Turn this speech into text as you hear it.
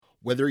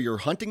Whether you're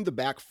hunting the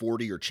back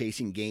 40 or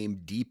chasing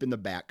game deep in the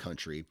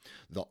backcountry,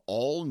 the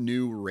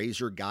all-new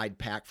Razor Guide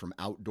Pack from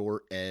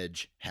Outdoor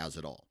Edge has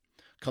it all.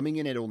 Coming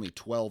in at only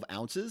 12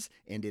 ounces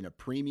and in a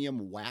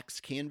premium wax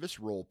canvas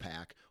roll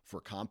pack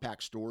for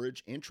compact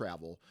storage and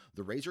travel,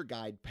 the Razor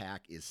Guide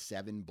Pack is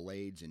 7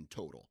 blades in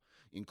total,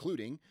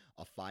 including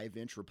a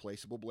 5-inch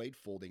replaceable blade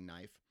folding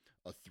knife,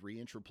 a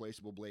 3-inch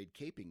replaceable blade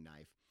caping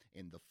knife,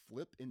 and the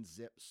flip and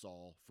zip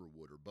saw for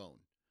wood or bone.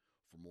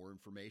 For more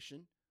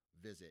information,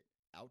 visit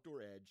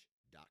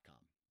OutdoorEdge.com.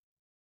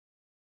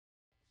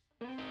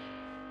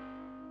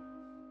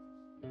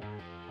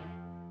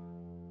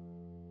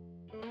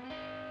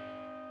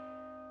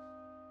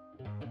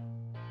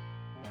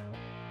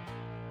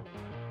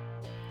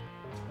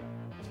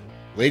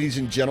 Ladies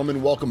and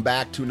gentlemen, welcome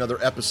back to another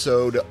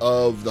episode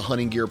of the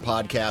Hunting Gear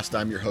Podcast.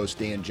 I'm your host,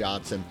 Dan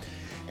Johnson,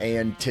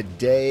 and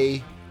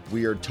today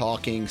we are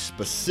talking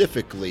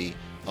specifically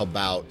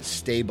about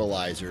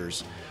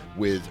stabilizers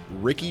with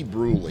Ricky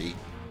Brule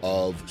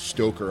of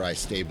Stokerized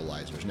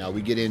Stabilizers. Now,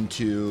 we get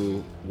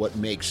into what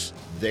makes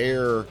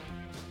their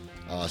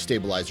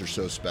stabilizer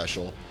so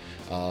special,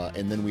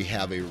 and then we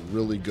have a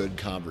really good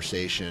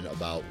conversation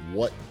about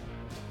what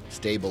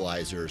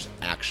stabilizers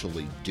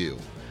actually do.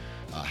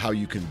 How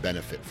you can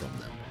benefit from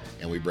them,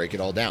 and we break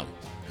it all down.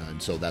 And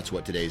so that's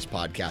what today's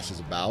podcast is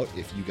about.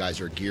 If you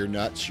guys are gear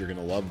nuts, you're going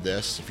to love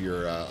this. If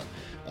you're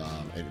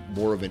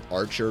more of an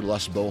archer,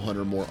 less bow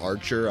hunter, more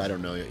archer, I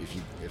don't know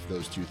if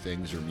those two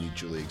things are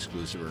mutually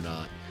exclusive or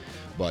not.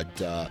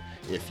 But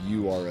if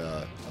you are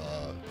a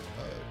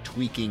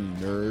tweaking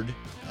nerd,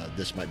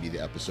 this might be the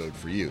episode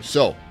for you.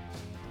 So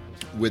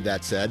with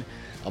that said,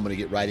 I'm going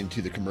to get right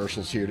into the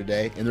commercials here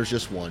today, and there's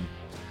just one.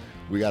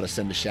 We got to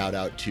send a shout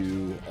out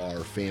to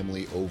our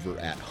family over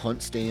at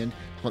Hunt Stand.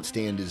 Hunt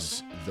Stand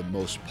is the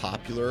most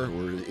popular,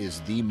 or is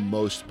the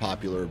most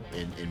popular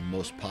and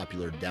most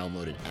popular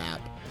downloaded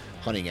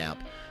hunting app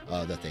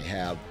that they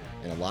have.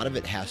 And a lot of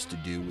it has to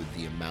do with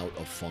the amount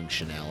of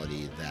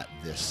functionality that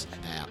this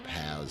app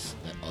has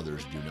that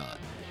others do not,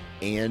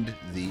 and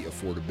the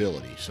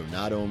affordability. So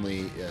not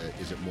only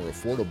is it more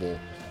affordable,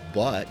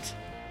 but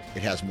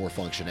it has more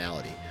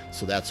functionality.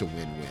 So that's a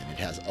win-win. It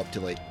has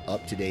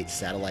up-to-date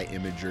satellite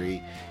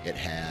imagery. It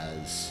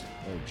has,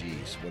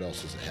 what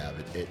else does it have?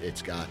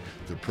 It's got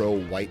the Pro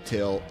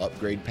Whitetail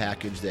upgrade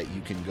package that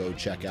you can go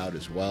check out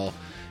as well.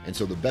 And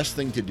so the best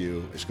thing to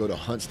do is go to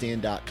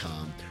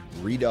huntstand.com,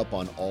 read up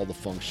on all the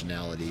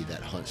functionality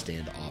that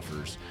HuntStand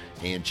offers,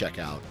 and check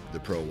out the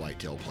Pro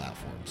Whitetail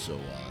platform. So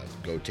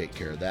go take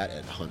care of that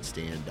at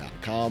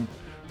huntstand.com.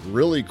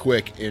 Really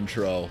quick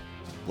intro.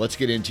 Let's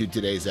get into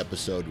today's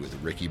episode with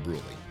Ricky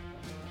Brule.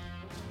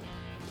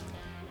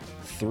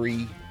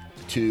 3,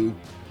 2,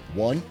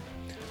 1.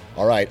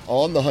 All right,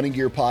 on the Hunting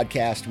Gear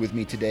Podcast with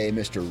me today,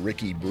 Mr.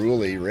 Ricky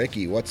Brule.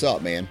 Ricky, what's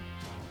up, man?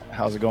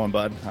 How's it going,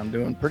 bud? I'm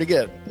doing pretty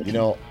good. You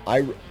know,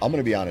 I'm going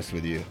to be honest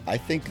with you. I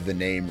think the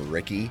name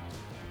Ricky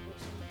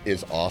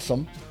is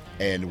awesome.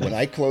 And when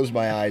I close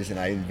my eyes and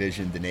I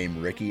envision the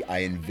name Ricky,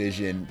 I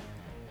envision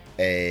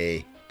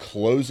a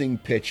closing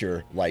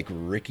pitcher like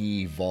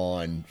Ricky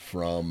Vaughn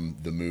from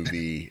the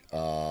movie,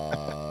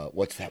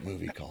 what's that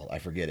movie called? I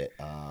forget it.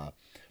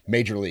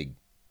 Major League.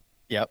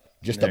 Yep.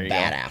 Just a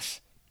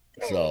badass.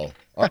 So,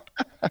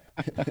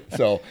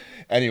 so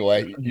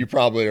anyway, you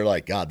probably are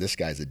like, God, this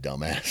guy's a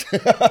dumbass.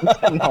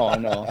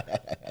 No.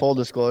 Full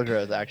disclosure,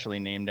 I was actually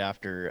named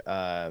after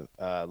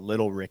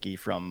little Ricky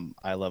from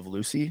I Love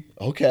Lucy.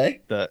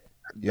 Okay. The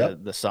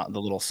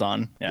little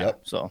son. Yeah.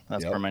 Yep. So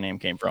that's where my name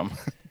came from.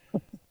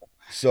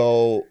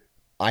 So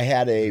I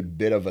had a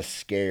bit of a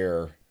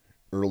scare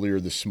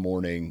earlier this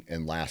morning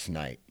and last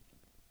night.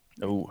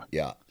 Oh.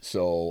 Yeah.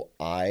 So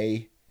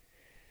I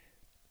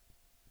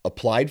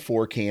applied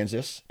for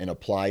Kansas and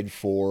applied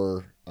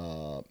for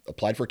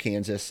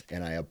Kansas,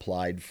 and I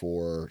applied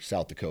for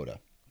South Dakota.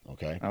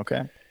 Okay.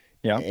 Okay.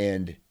 Yeah.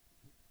 And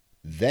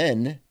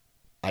then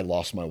I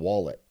lost my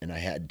wallet and I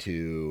had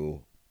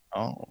to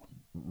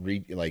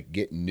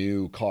get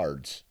new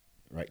cards,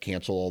 right?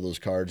 Cancel all those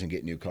cards and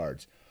get new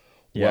cards.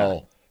 Yeah.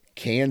 Well,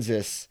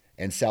 Kansas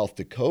and South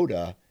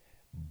Dakota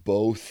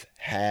both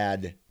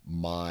had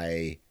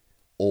my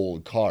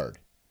old card.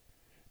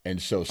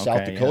 And so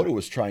South Dakota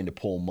was trying to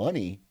pull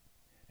money,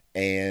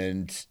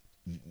 and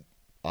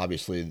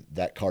obviously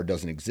that card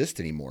doesn't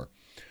exist anymore.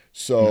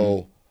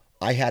 So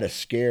I had a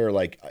scare,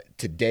 like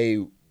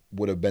today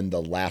would have been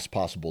the last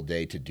possible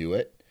day to do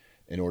it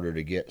in order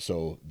to get,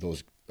 so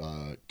those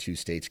two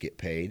states get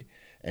paid.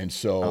 And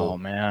so,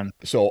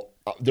 so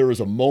there was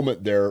a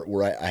moment there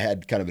where I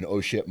had kind of an oh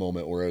shit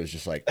moment where I was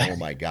just like, oh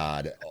my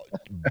God,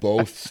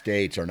 both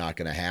states are not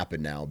going to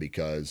happen now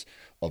because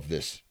of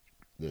this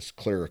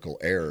clerical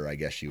error, I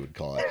guess you would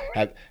call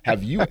it.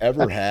 Have you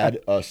ever had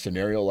a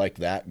scenario like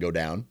that go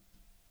down?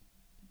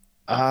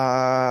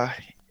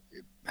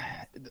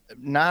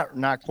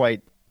 Not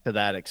quite to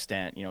that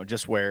extent,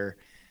 just where,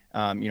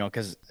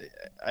 because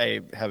I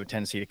have a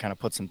tendency to kind of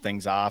put some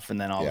things off, and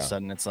then all of a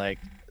sudden it's like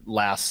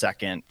last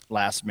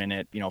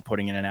minute,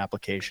 putting in an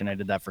application. I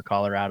did that for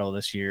Colorado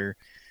this year.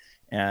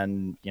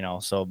 And,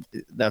 so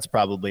that's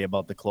probably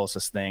about the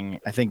closest thing.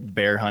 I think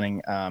bear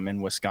hunting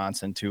in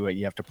Wisconsin too,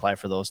 you have to apply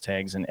for those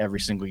tags, and every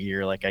single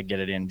year, like I get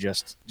it in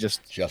just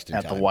Just in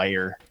at the time.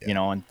 wire,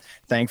 Yeah. and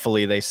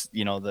thankfully they,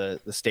 the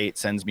state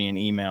sends me an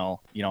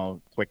email,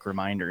 quick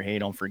reminder, hey,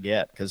 don't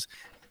forget, because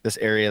this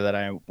area that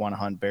I want to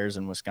hunt bears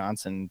in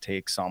Wisconsin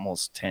takes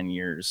almost 10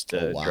 years Oh,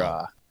 to wow.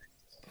 draw.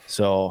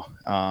 So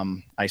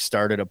I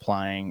started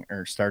applying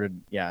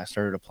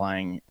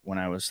when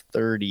I was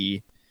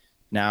 30.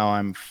 Now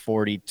I'm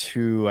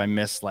 42. I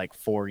missed like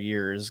 4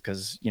 years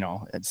because,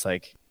 it's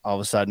like all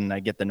of a sudden I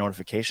get the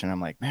notification.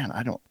 I'm like, man,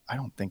 I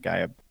don't think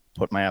I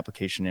put my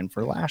application in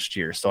for Yeah. last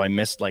year. So I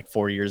missed like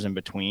 4 years in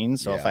between.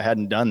 So if Yeah. I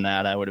hadn't done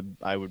that,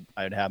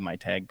 I'd have my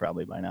tag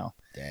probably by now.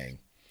 Dang.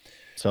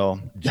 So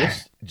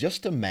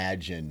Just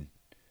imagine,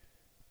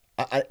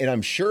 and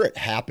I'm sure it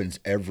happens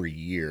every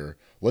year.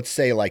 Let's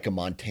say like a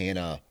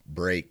Montana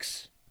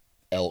breaks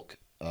elk,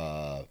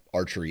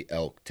 archery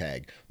elk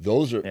tag.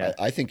 Those are, yeah,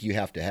 I think you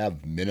have to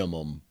have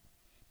minimum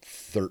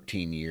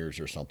 13 years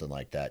or something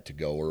like that to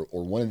go, or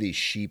one of these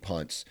sheep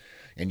hunts,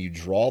 and you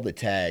draw the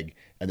tag,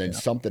 and then yeah,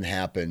 something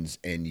happens,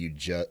 and you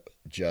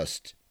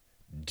just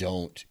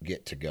don't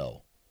get to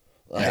go.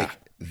 yeah. Like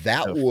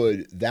that So,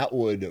 would that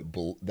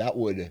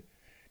would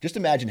just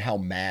imagine how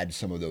mad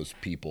some of those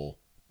people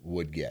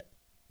would get.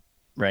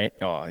 right.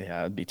 Oh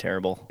yeah, it'd be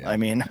terrible. Yeah, I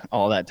mean,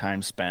 all that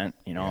time spent,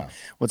 yeah,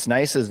 what's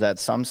nice is that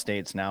some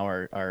states now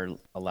are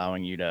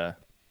allowing you to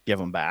give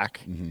them back.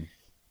 mm-hmm.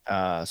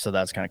 So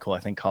that's kind of cool. I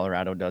think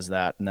Colorado does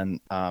that. And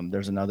then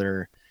there's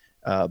another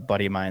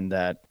buddy of mine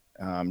that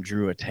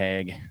drew a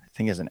tag, I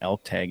think is an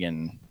elk tag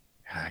in,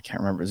 I can't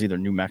remember, it was either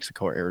New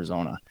Mexico or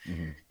Arizona.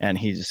 Mm-hmm. And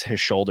his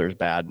shoulder's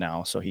bad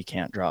now, so he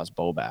can't draw his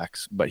bow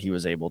backs, but he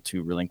was able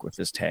to relinquish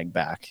his tag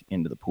back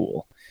into the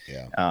pool.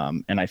 Yeah,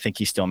 And I think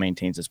he still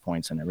maintains his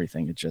points and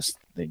everything. They just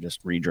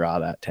redraw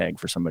that tag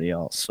for somebody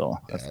else. So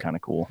that's yeah. kind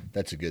of cool.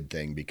 That's a good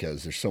thing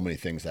because there's so many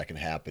things that can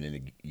happen in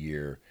a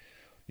year,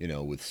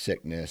 with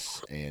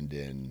sickness and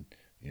in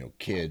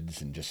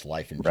kids and just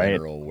life in Right.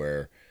 general,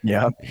 where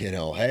Yeah.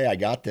 hey, I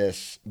got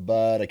this,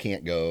 but I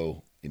can't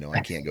go.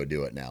 I can't go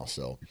do it now.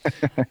 So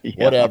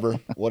Yeah.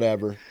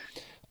 whatever. Yeah.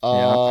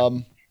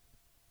 Um,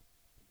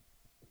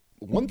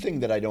 One thing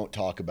that I don't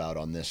talk about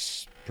on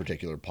this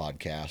particular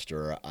podcast,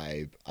 or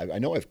I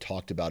know I've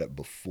talked about it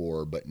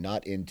before, but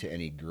not into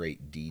any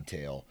great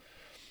detail,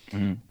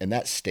 Mhm. and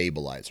that's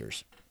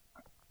stabilizers.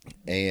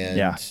 Yeah.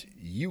 And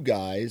you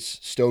guys,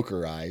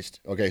 Stokerized.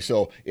 Okay,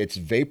 so it's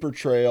Vapor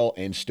Trail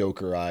and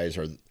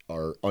Stokerized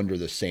are under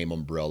the same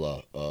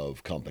umbrella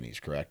of companies,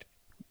 correct?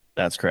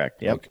 That's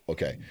correct. Yep. Okay.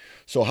 Okay.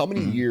 So how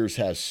many Mhm. years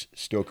has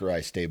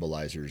Stokerized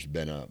stabilizers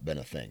been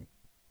a thing?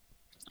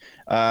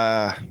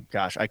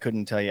 Gosh, I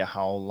couldn't tell you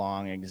how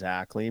long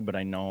exactly, but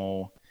I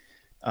know.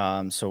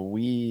 So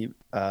we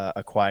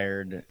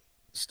acquired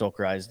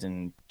Stokerized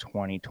in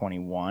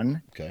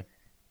 2021, Okay.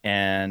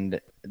 and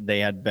they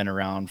had been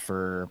around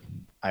for,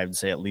 I would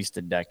say, at least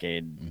a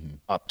decade Mm-hmm.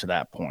 up to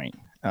that point.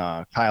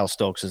 Kyle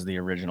Stokes is the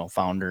original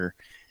founder,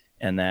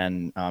 and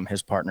then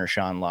his partner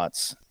Sean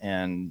Lutz,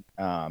 and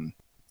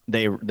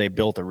they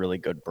built a really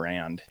good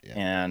brand, Yeah.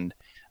 and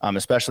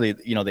especially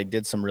they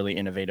did some really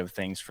innovative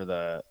things for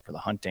the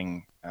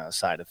hunting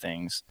side of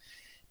things,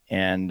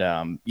 and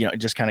it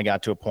just kind of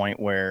got to a point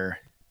where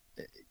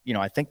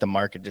I think the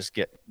market just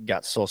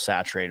got so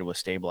saturated with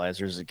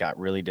stabilizers, it got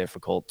really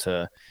difficult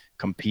to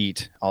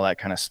compete, all that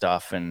kind of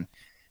stuff. And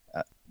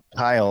uh,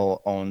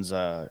 Kyle owns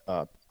a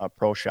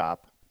pro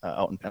shop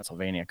out in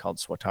Pennsylvania called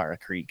Swatara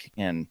Creek,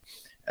 and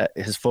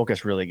his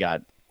focus really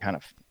got kind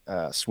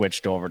of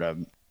switched over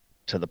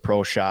to the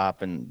pro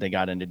shop, and they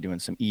got into doing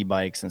some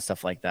e-bikes and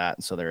stuff like that.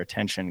 And so their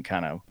attention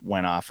kind of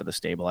went off of the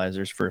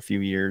stabilizers for a few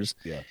years.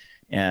 Yeah.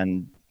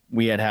 And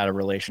we had a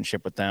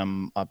relationship with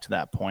them up to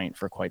that point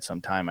for quite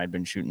some time. I'd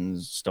been shooting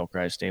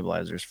Stokerized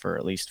stabilizers for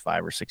at least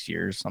 5 or 6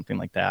 years, something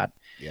like that.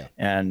 Yeah.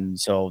 And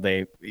so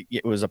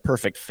it was a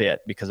perfect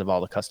fit because of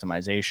all the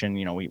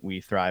customization.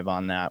 We thrive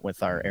on that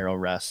with our Mm-hmm. arrow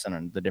rests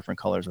and the different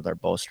colors with our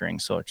bowstring.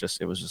 So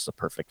it was just a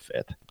perfect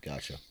fit.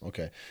 Gotcha.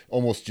 Okay.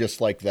 Almost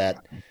just like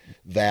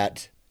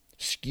that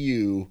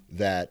skew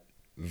that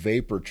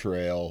Vapor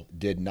Trail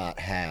did not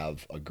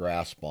have a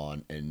grasp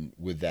on, and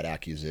with that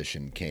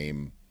acquisition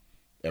came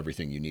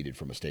everything you needed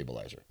from a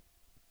stabilizer.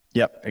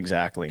 Yep,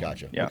 exactly.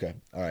 Gotcha. Yeah. Okay.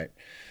 All right.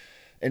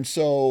 And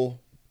so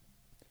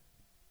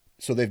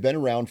they've been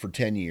around for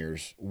 10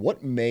 years.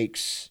 What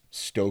makes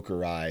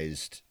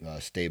Stokerized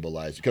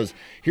stabilized? Because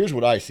here's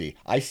what I see.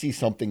 I see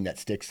something that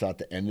sticks out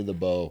the end of the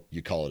bow.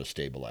 You call it a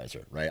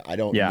stabilizer, right? I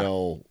don't Yeah.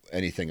 know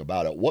anything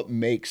about it. What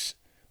makes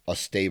a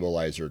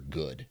stabilizer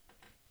good?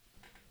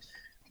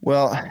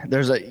 Well,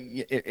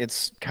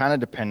 it's kind of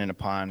dependent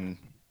upon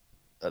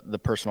the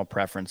personal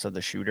preference of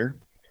the shooter.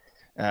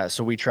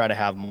 So we try to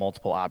have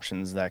multiple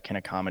options that can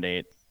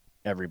accommodate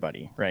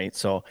everybody, right?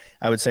 So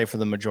I would say for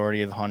the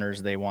majority of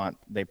hunters, they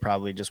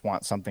probably just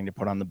want something to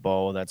put on the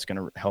bow that's going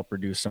to help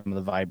reduce some of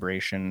the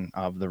vibration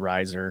of the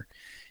riser,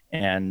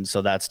 And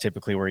so that's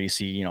typically where you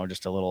see,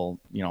 just a little,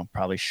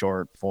 probably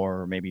short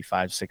 4, maybe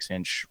 5, 6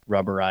 inch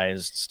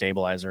rubberized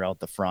stabilizer out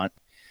the front.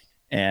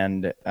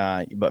 And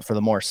but for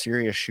the more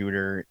serious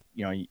shooter,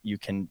 you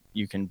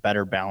can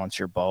better balance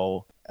your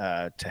bow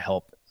to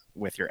help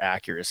with your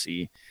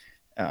accuracy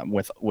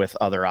with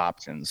other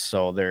options.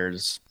 So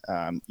there's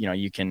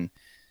you can,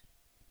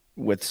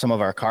 with some of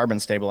our carbon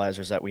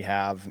stabilizers that we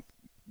have,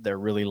 they're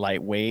really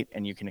lightweight,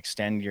 and you can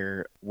extend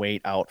your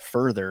weight out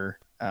further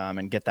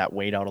and get that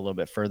weight out a little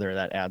bit further.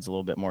 That adds a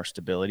little bit more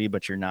stability,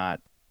 but you're not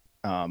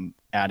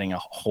adding a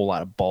whole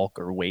lot of bulk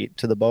or weight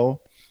to the bow.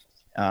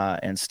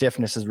 And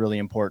stiffness is really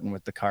important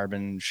with the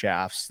carbon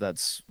shafts.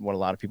 That's what a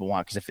lot of people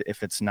want, because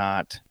if it's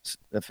not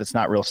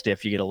real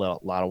stiff, you get a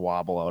lot of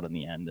wobble out in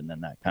the end, and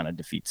then that kind of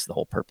defeats the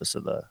whole purpose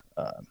of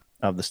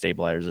the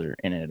stabilizer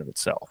in and of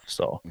itself.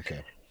 So.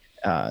 Okay.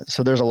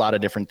 So there's a lot of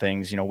different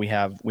things. We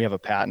have a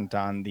patent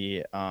on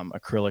the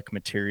acrylic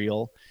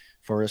material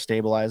for a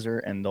stabilizer,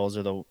 and those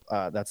are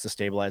that's the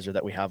stabilizer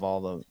that we have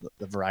all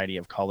the variety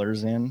of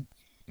colors in.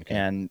 Okay.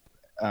 And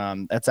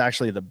that's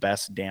actually the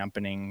best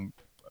dampening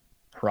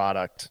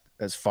product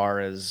as far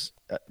as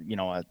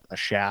a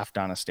shaft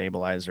on a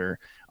stabilizer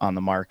on the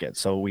market.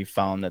 So we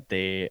found that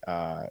they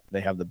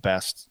have the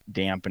best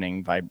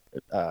dampening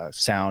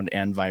sound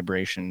and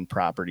vibration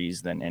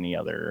properties than any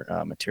other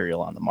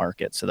material on the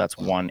market. So that's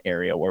one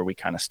area where we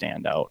kind of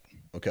stand out.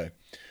 Okay.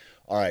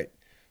 All right.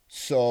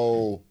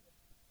 So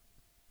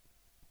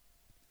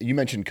you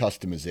mentioned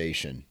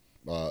customization.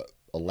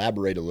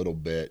 Elaborate a little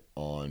bit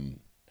on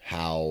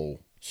how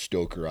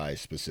Stokerized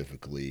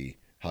specifically,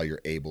 how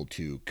you're able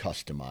to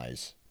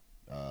customize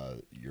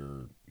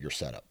your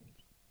setup.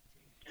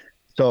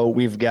 So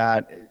we've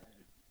got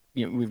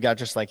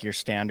just like your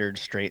standard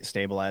straight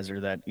stabilizer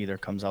that either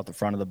comes out the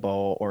front of the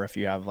bow, or if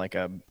you have like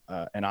an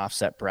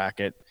offset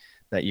bracket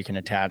that you can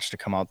attach to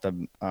come out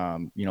the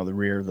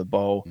rear of the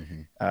bow.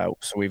 Mm-hmm.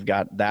 So we've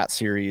got that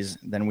series.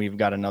 Then we've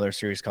got another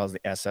series called the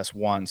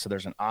SS1. So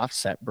there's an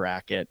offset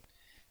bracket,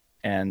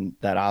 and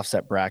that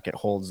offset bracket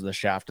holds the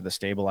shaft of the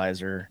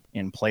stabilizer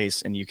in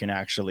place, and you can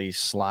actually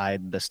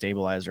slide the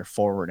stabilizer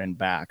forward and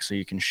back. So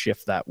you can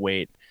shift that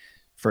weight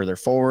further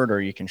forward,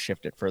 or you can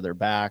shift it further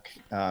back.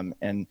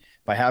 And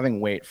by having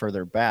weight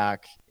further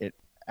back, it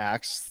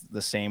acts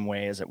the same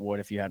way as it would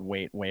if you had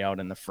weight way out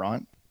in the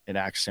front. It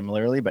acts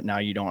similarly, but now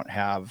you don't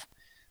have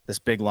this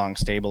big long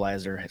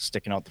stabilizer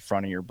sticking out the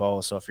front of your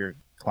bow. So if you're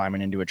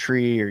climbing into a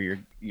tree, or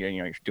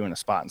you're doing a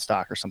spot and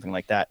stock or something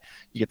like that,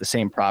 you get the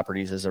same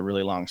properties as a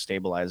really long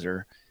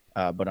stabilizer,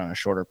 but on a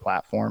shorter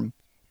platform.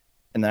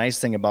 And the nice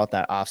thing about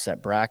that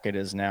offset bracket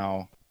is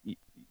now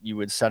you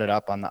would set it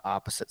up on the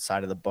opposite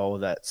side of the bow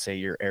that, say,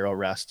 your arrow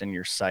rest and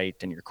your sight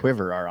and your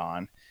quiver are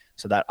on.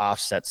 So that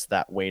offsets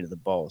that weight of the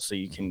bow. So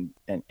you can,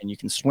 and you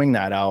can swing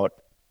that out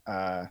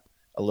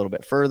a little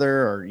bit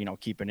further, or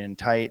keep it in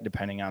tight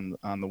depending on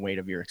the weight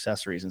of your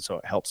accessories, and so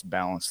it helps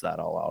balance that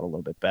all out a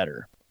little bit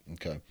better.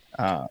 Okay.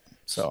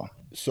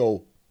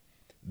 So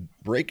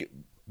break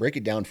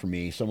it down for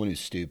me, someone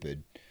who's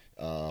stupid.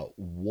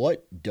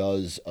 What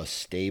does a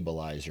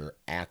stabilizer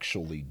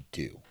actually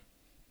do?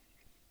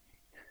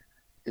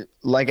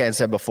 Like I had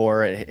said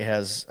before, it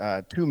has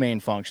two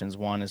main functions.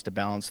 One is to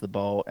balance the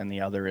bow, and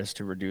the other is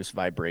to reduce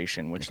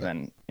vibration, which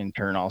then in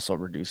turn also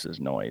reduces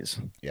noise.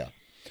 Yeah.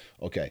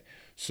 Okay.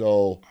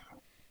 So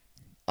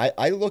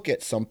I look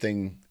at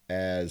something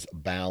as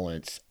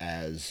balance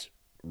as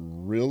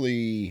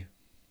really...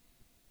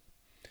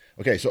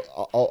 Okay, so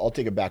I'll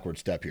take a backward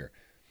step here.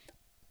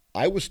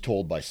 I was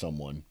told by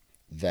someone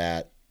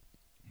that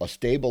a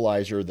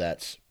stabilizer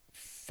that's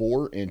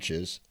 4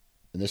 inches,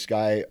 and this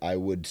guy, I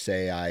would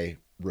say I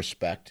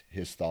respect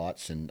his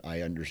thoughts, and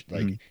I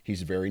understand, like,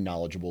 he's very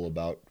knowledgeable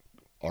about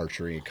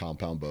archery and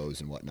compound bows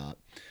and whatnot.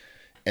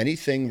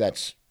 Anything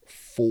that's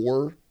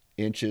 4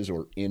 inches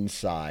or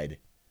inside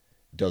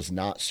does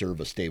not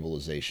serve a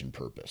stabilization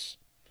purpose.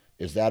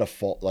 Is that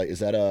is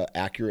that a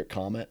accurate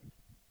comment?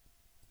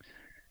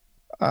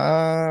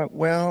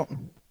 Well,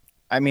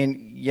 I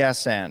mean,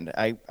 yes, and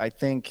I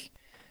think,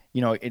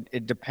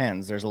 it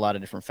depends. There's a lot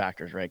of different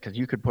factors, right? Because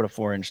you could put a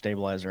 4-inch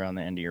stabilizer on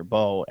the end of your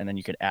bow, and then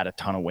you could add a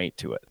ton of weight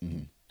to it.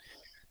 Mm-hmm.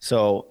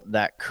 So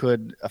that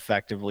could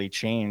effectively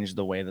change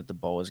the way that the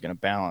bow is going to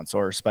balance,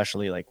 or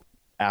especially like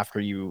after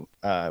you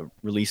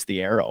release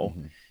the arrow,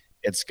 mm-hmm.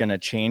 It's going to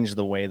change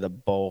the way the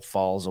bow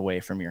falls away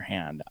from your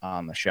hand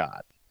on the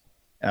shot.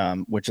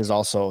 Which is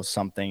also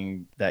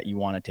something that you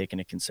want to take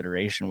into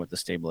consideration with the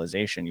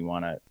stabilization.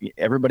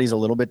 Everybody's a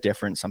little bit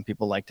different. Some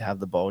people like to have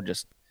the bow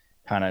just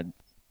kind of,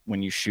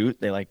 when you shoot,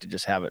 they like to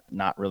just have it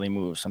not really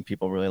move. Some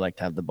people really like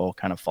to have the bow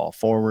kind of fall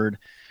forward,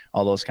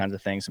 all those kinds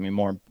of things. I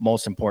mean,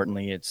 most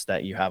importantly, it's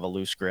that you have a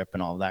loose grip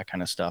and all that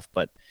kind of stuff.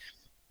 But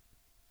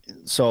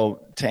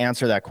so to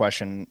answer that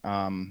question,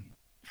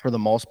 for the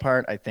most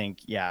part, I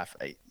think, yeah,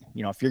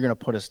 if you're going to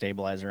put a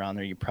stabilizer on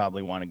there, you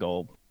probably want to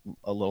go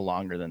a little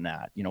longer than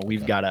that. We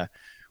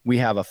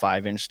have a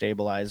 5-inch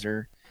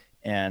stabilizer,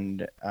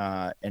 and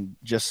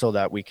just so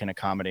that we can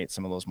accommodate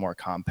some of those more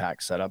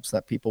compact setups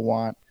that people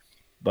want.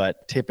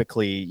 But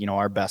typically,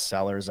 our best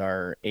sellers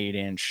are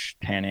 8-inch,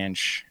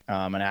 10-inch,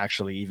 and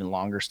actually even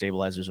longer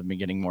stabilizers have been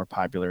getting more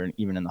popular,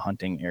 even in the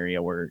hunting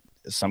area where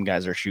some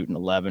guys are shooting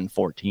 11,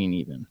 14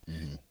 even.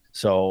 Mm-hmm.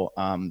 So,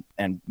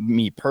 and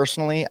me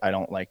personally, I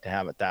don't like to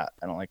have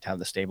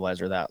the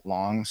stabilizer that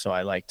long. So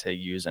I like to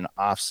use an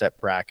offset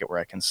bracket where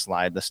I can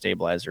slide the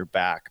stabilizer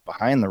back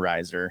behind the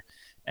riser,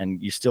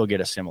 and you still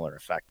get a similar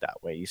effect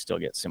that way. You still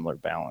get similar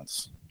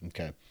balance.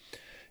 Okay.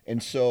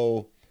 And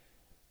so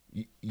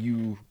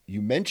you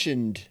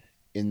mentioned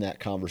in that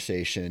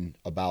conversation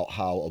about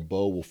how a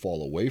bow will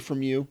fall away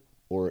from you,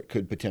 or it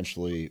could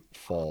potentially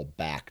fall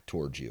back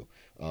towards you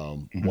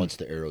Mm-hmm. once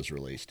the arrow is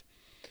released.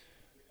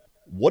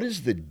 What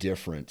is the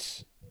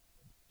difference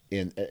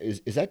in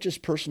is that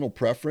just personal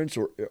preference,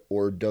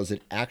 or does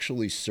it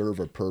actually serve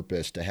a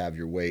purpose to have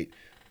your weight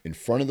in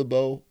front of the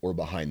bow or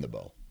behind the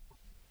bow?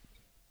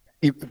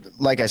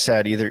 Like I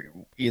said,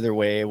 either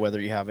way,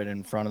 whether you have it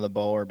in front of the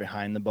bow or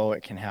behind the bow,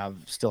 it can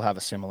still have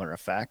a similar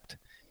effect.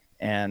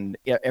 And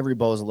every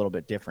bow is a little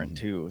bit different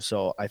Mm-hmm. too.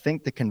 So I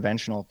think the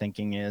conventional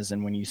thinking is,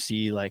 and when you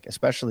see like,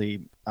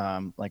 especially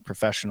like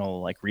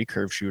professional like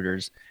recurve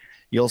shooters,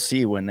 you'll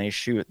see when they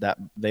shoot that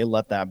they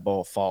let that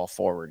bow fall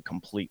forward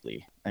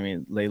completely. I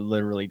mean, they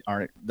literally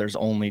aren't. There's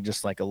only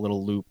just like a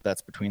little loop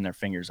that's between their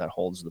fingers that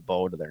holds the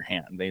bow to their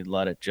hand. They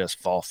let it just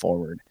fall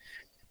forward,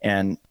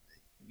 and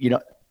you know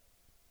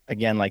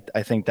again, like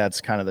I think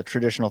that's kind of the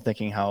traditional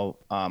thinking, how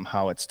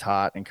it's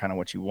taught and kind of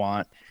what you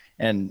want,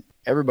 and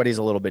everybody's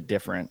a little bit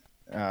different.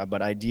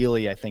 But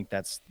ideally, I think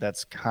that's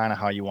kind of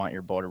how you want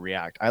your bow to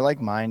react. I like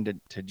mine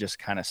to just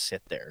kind of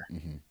sit there.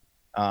 Mm-hmm.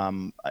 I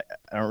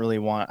don't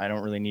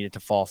really need it to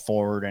fall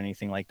forward or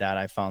anything like that.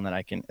 I found that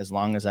I can, as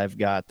long as I've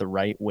got the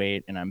right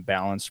weight and I'm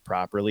balanced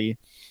properly.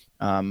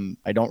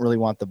 I don't really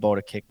want the bow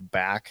to kick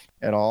back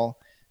at all,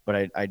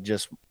 but I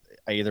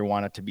either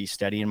want it to be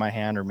steady in my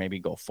hand or maybe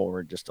go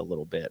forward just a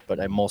little bit. But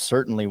I Mm-hmm. most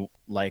certainly,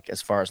 like,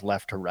 as far as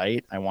left to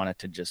right, I want it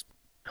to just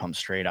come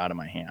straight out of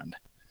my hand.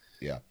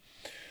 Yeah.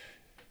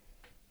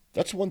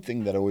 That's one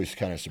thing that always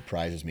kind of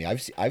surprises me.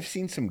 I've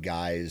seen some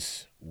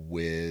guys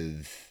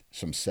with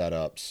some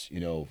setups,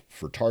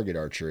 for target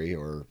archery,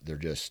 or they're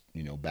just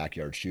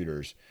backyard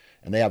shooters,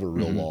 and they have a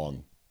real Mm-hmm.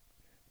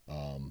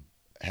 long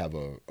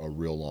a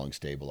real long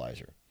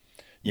stabilizer.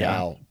 Yeah.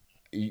 Now,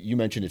 you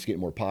mentioned it's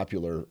getting more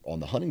popular on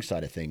the hunting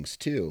side of things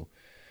too.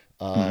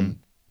 Mm-hmm.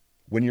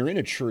 When you're in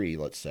a tree,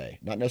 let's say,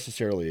 not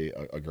necessarily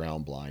a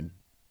ground blind,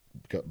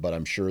 but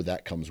I'm sure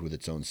that comes with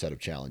its own set of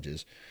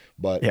challenges.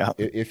 But Yeah.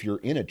 if you're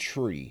in a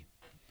tree,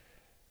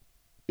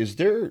 is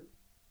there,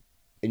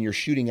 and you're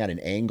shooting at an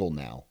angle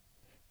now,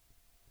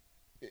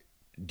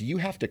 do you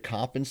have to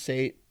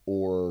compensate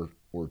or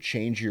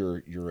change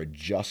your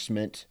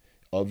adjustment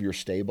of your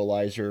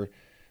stabilizer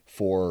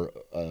for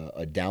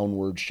a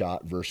downward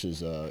shot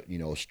versus a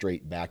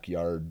straight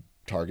backyard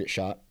target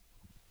shot?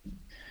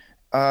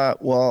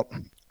 Well,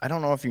 I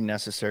don't know if you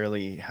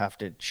necessarily have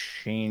to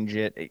change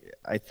it.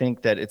 I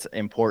think that it's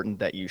important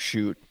that you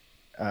shoot,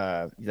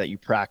 that you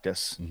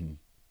practice Mm-hmm.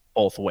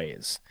 both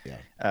ways.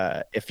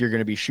 Yeah. If you're going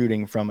to be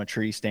shooting from a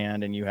tree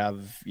stand and you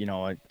have,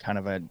 a kind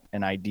of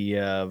an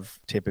idea of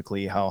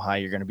typically how high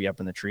you're going to be up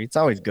in the tree, it's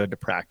always good to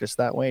practice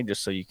that way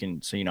just so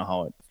you know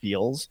how it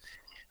feels.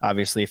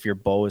 Obviously, if your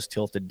bow is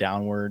tilted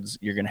downwards,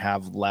 you're going to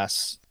have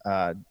less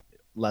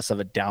of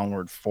a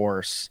downward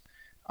force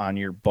on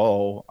your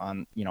bow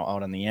out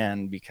on the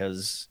end,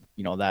 because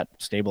that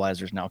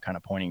stabilizer is now kind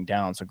of pointing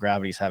down, so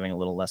gravity's having a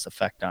little less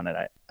effect on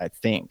it, I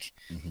think.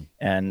 Mm-hmm.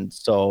 And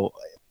so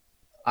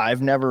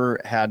I've never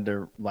had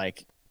to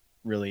like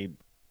really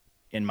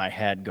in my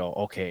head go,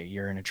 okay,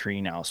 you're in a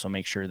tree now, so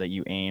make sure that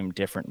you aim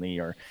differently,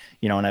 or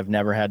and I've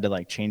never had to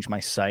like change my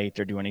sight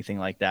or do anything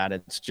like that.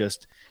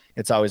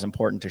 It's always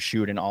important to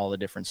shoot in all the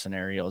different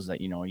scenarios that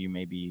you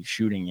may be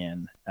shooting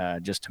in,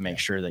 just to make Yeah.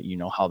 sure that you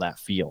know how that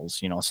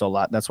feels.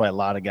 So that's why a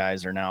lot of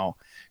guys are now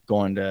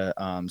going to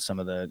some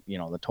of the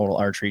total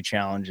archery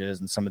challenges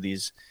and some of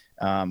these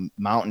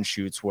mountain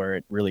shoots where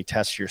it really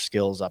tests your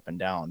skills up and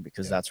down,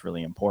 because Yeah. that's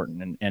really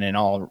important. And in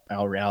all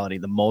reality,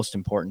 the most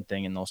important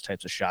thing in those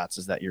types of shots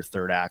is that your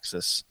third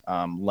axis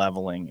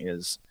leveling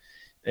is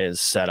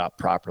set up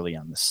properly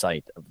on the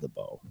sight of the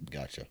bow.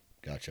 Gotcha.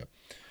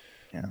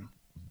 Yeah.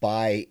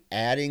 By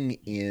adding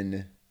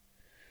in,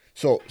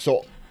 so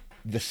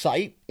the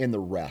sight and the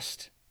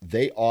rest,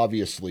 they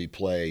obviously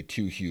play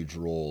two huge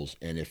roles,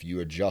 and if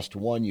you adjust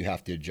one, you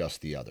have to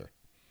adjust the other.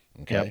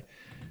 Okay. Yep.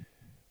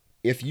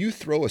 If you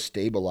throw a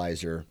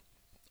stabilizer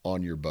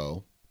on your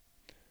bow,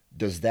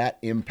 does that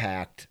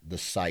impact the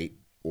sight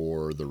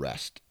or the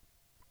rest?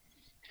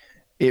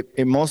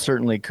 It most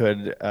certainly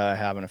could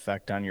have an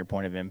effect on your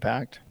point of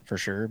impact for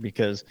sure,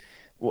 because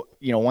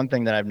one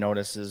thing that I've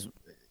noticed is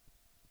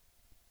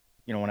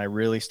when I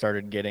really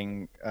started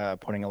getting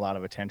putting a lot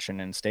of attention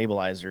in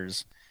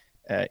stabilizers,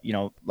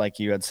 like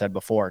you had said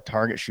before,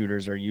 target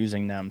shooters are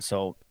using them,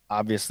 so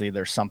obviously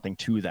there's something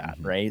to that,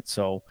 Mm-hmm. right?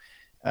 So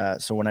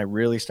when I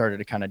really started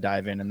to kind of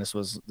dive in, and this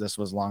was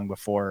long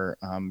before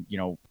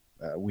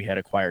we had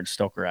acquired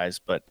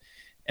Stokerized,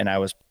 and I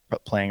was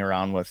playing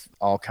around with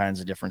all kinds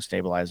of different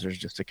stabilizers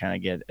just to kind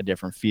of get a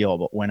different feel.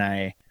 But when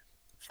I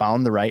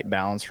found the right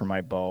balance for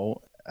my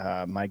bow,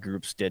 my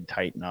groups did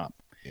tighten up.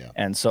 Yeah.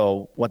 And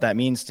so what that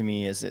means to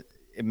me is it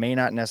may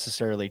not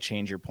necessarily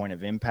change your point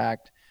of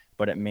impact,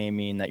 but it may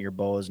mean that your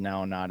bow is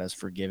now not as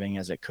forgiving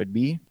as it could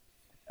be.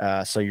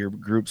 So your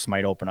groups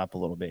might open up a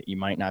little bit. You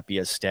might not be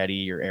as steady.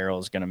 Your arrow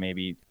is going to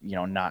maybe,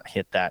 not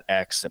hit that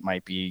X. It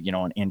might be,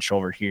 an inch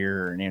over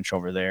here or an inch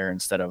over there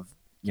instead of,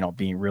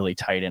 being really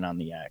tight in on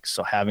the X.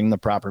 So having the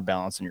proper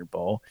balance in your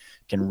bow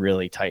can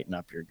really tighten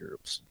up your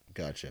groups.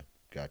 Gotcha.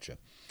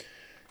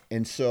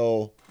 And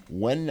so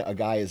when a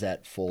guy is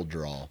at full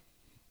draw,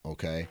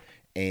 okay,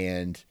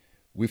 and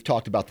we've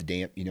talked about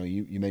the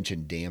you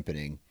mentioned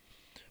dampening,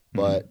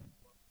 but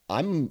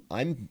I'm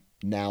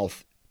now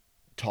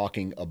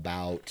talking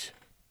about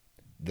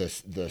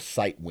the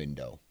sight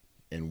window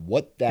and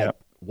what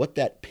Yep.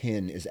 that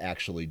pin is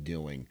actually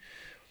doing.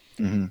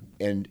 Mm-hmm.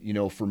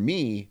 And for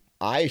me,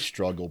 I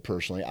struggle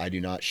personally. I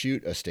do not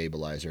shoot a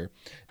stabilizer,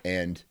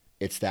 and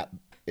it's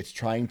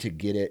trying to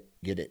get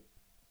it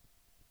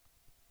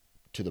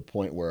to the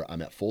point where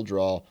I'm at full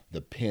draw.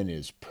 The pin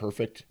is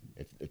perfect.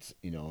 It's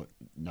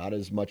not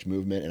as much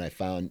movement, and I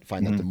find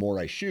that the more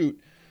I shoot,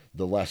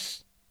 the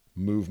less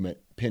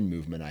pin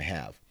movement I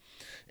have.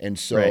 And Right.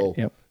 so,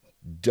 Yep.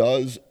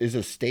 is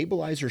a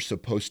stabilizer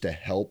supposed to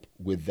help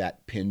with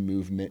that pin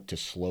movement to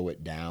slow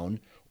it down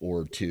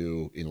or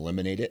to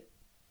eliminate it?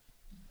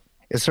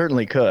 It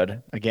certainly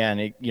could. Again,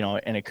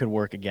 and it could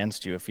work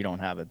against you if you don't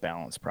have it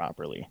balanced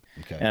properly.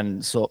 Okay.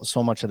 And so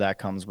much of that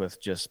comes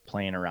with just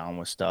playing around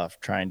with stuff,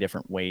 trying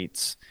different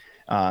weights.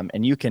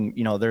 And you can,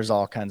 there's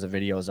all kinds of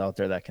videos out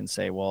there that can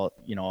say, well,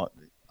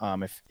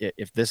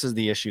 if this is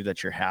the issue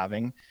that you're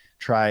having,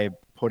 try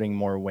putting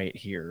more weight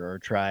here, or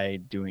try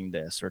doing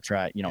this, or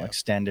try, Yeah.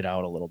 extend it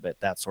out a little bit,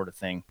 that sort of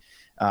thing.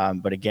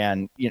 But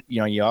again,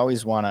 you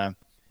always want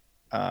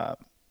to,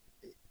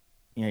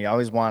 you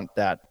always want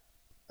that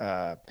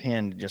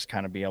pin to just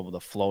kind of be able to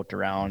float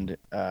around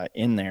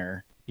in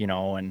there,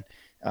 and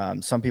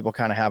some people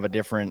kind of have a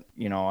different,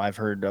 I've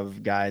heard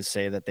of guys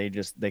say that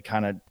they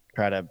kind of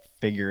try to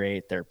figure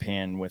eight their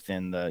pin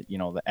within the,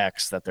 the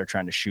X that they're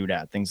trying to shoot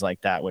at, things like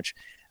that, which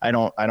I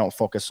don't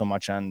focus so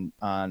much on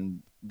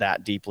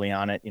that deeply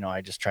on it. I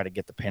just try to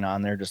get the pin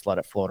on there, just let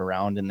it float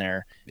around in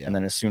there. Yeah. And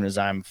then as soon as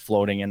I'm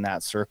floating in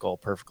that circle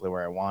perfectly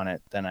where I want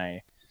it, then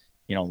I,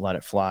 let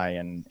it fly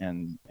and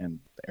the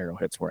arrow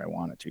hits where I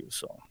want it to.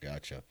 So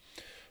Gotcha.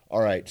 All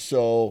right.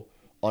 So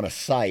on a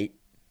sight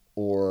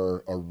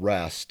or a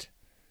rest,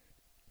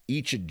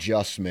 each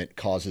adjustment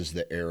causes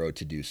the arrow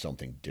to do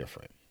something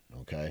different.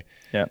 Okay.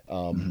 yeah.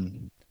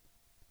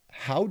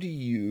 How do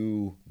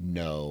you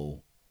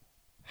know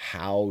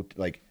how,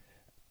 like,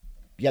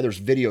 yeah, there's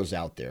videos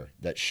out there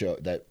that show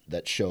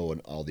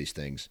and all these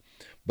things,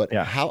 but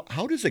Yeah.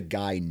 how does a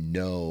guy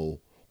know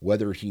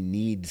whether he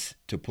needs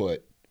to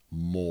put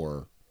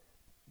more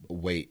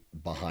weight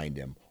behind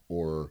him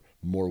or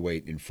more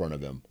weight in front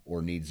of him,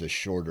 or needs a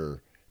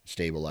shorter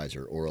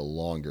stabilizer or a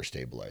longer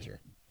stabilizer?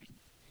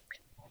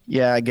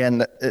 Yeah.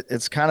 Again,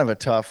 it's kind of a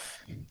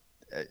tough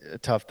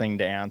thing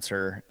to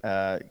answer.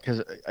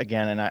 Cause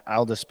again, and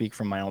I'll just speak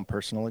from my own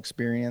personal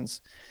experience,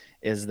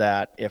 is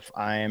that if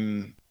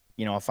I'm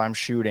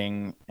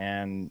shooting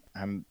and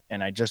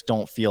I just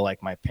don't feel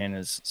like my pin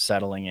is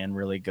settling in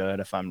really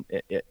good,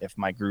 if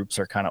my groups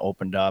are kind of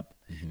opened up,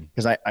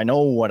 because I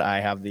know what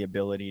I have the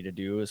ability to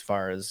do as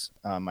far as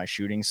my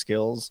shooting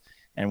skills.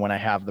 And when I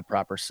have the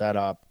proper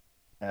setup,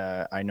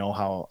 I know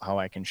how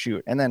I can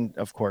shoot. And then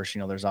of course,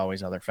 there's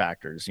always other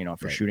factors, if you're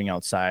Right. shooting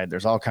outside,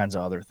 there's all kinds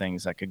of other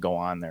things that could go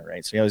on there.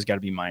 Right. So you always got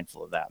to be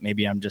mindful of that.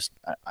 Maybe I'm just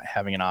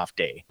having an off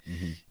day,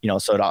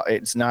 so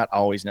it's not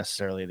always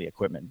necessarily the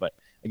equipment, but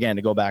again,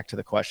 to go back to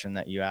the question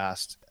that you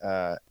asked,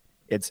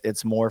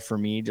 it's more for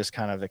me just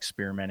kind of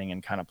experimenting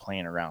and kind of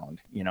playing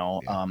around, Yeah.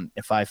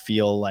 if I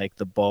feel like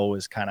the bow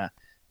is kind of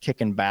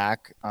kicking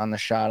back on the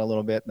shot a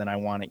little bit, then I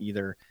want to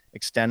either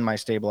extend my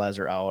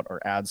stabilizer out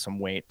or add some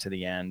weight to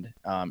the end,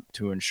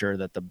 to ensure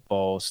that the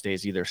bow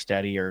stays either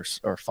steady or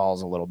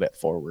falls a little bit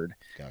forward.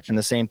 Gotcha. And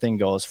the same thing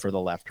goes for the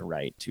left to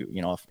right too.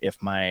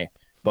 If my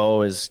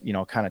bow is,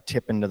 kind of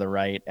tipping to the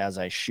right as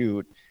I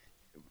shoot,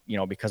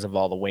 because of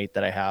all the weight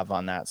that I have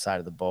on that side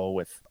of the bow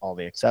with all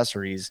the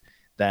accessories,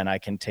 then I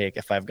can take,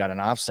 if I've got an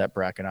offset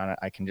bracket on it,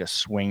 I can just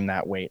swing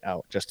that weight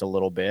out just a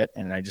little bit.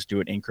 And I just do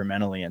it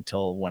incrementally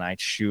until when I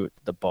shoot,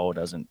 the bow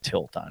doesn't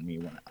tilt on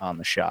me on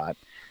the shot.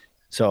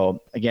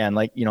 So again,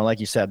 like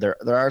you said, there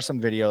are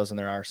some videos and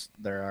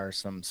there are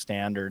some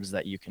standards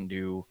that you can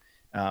do.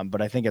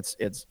 But I think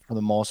it's for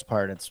the most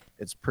part,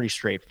 it's pretty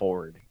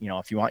straightforward.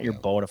 If you want your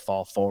bow to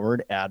fall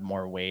forward, add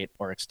more weight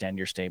or extend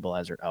your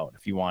stabilizer out.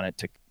 If you want it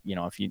to,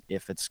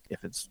 if it's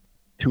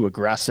too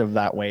aggressive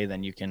that way,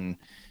 then you can,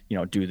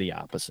 do the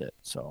opposite.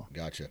 So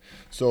Gotcha.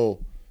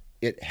 So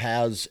it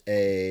has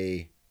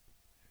an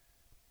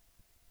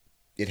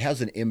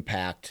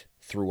impact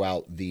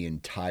throughout the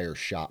entire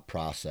shot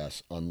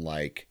process,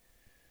 unlike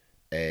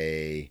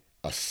a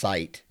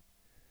sight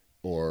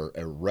or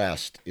a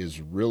rest is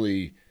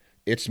really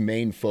its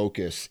main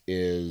focus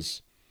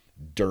is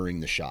during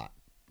the shot,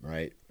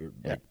 right?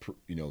 Yeah.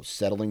 Like,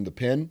 settling the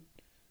pin,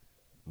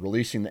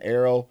 releasing the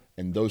arrow,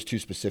 and those two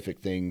specific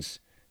things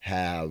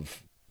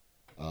have,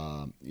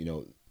 um, you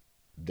know,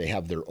 they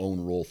have their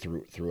own role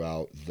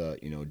throughout the,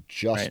 Right.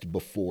 just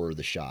before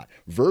the shot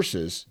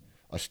versus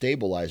a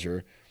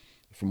stabilizer.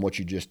 From what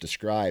you just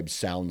described,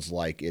 sounds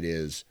like it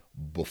is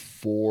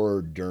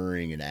before,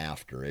 during, and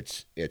after.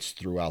 It's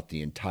throughout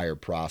the entire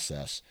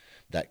process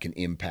that can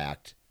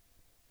impact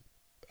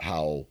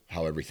how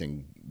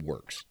everything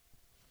works.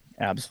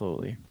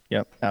 Absolutely.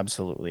 Yep.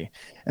 Absolutely.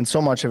 And so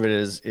much of it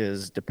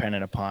is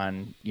dependent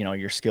upon,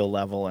 your skill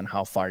level and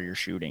how far you're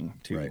shooting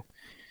Right.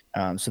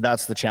 too. So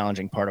that's the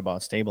challenging part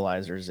about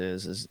stabilizers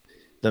is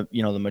the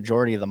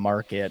majority of the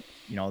market,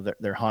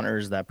 they're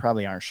hunters that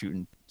probably aren't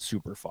shooting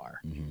super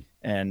far. Mm-hmm.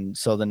 And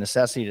so the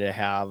necessity to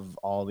have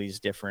all these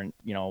different,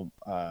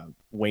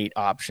 weight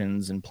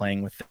options and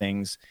playing with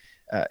things,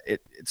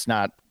 it's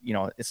not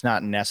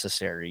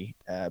necessary,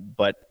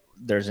 but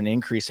there's an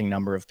increasing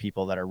number of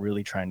people that are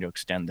really trying to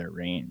extend their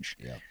range.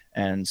 Yeah.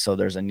 And so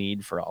there's a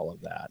need for all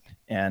of that.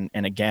 And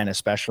again,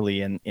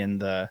 especially in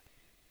the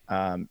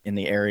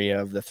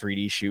area of the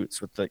 3D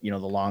shoots with the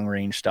long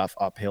range stuff,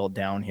 uphill,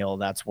 downhill,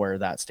 that's where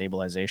that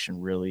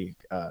stabilization really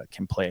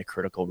can play a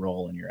critical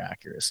role in your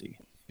accuracy.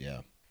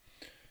 Yeah.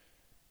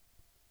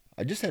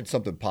 I just had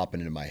something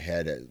popping into my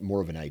head, more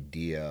of an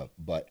idea,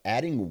 but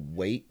adding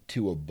weight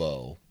to a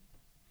bow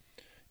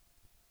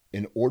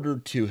in order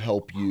to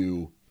help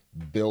you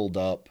build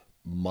up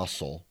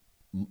muscle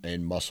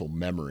and muscle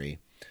memory,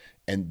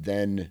 and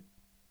then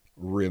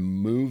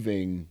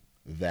removing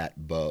that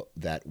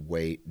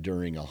weight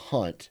during a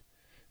hunt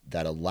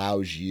that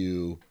allows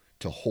you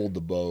to hold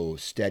the bow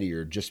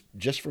steadier,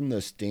 just from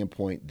the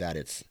standpoint that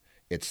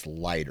it's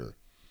lighter.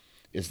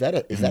 Is that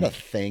a Mhm.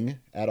 thing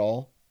at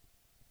all?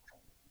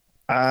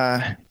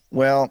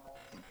 Well,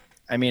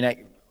 I mean,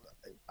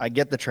 I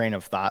get the train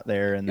of thought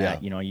there, and Yeah.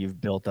 that you've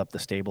built up the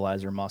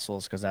stabilizer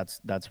muscles, because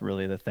that's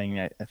really the thing.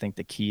 I think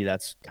the key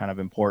that's kind of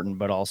important,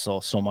 but also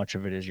so much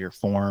of it is your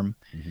form.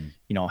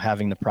 Mm-hmm.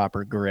 Having the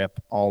proper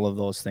grip, all of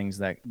those things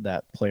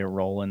that play a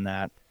role in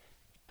that.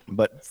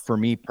 But for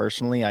me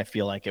personally, I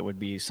feel like it would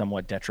be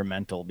somewhat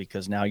detrimental,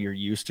 because now you're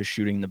used to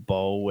shooting the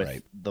bow with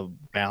Right. the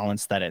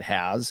balance that it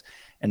has,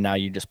 and now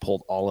you just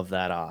pulled all of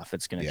that off.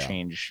 It's going to Yeah.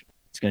 change.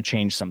 It's going to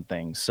change some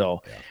things.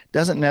 So, Yeah. it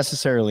doesn't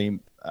necessarily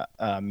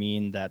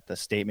mean that the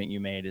statement you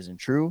made isn't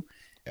true,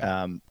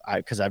 Yeah.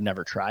 because I've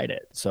never tried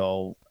it.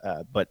 So,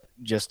 but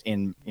just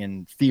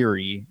in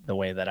theory, the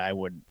way that I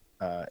would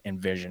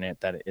envision it,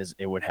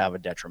 it would have a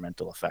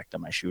detrimental effect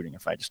on my shooting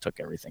if I just took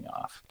everything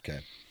off.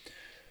 Okay.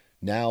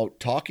 Now,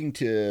 talking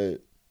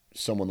to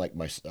someone like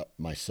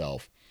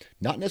myself,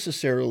 not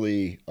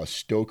necessarily a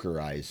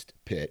stokerized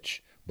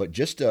pitch, but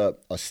just a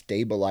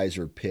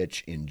stabilizer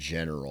pitch in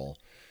general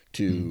Mhm.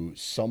 to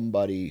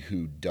somebody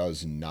who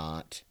does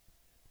not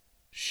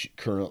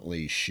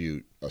currently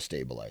shoot a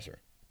stabilizer.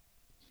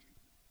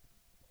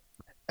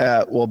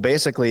 Well,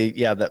 basically,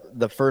 yeah.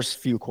 The first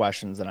few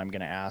questions that I'm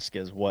going to ask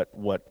is what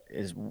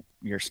is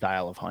your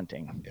style of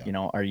hunting?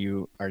 Yeah. Are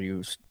you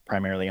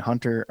primarily a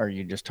hunter? Are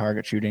you just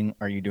target shooting?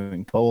 Are you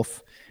doing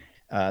both?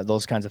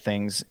 Those kinds of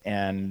things.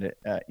 And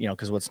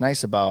because what's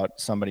nice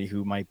about somebody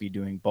who might be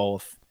doing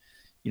both,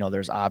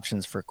 there's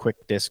options for quick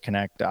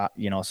disconnect.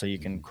 So you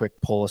can Mm-hmm.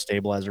 quick pull a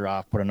stabilizer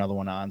off, put another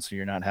one on, so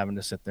you're not having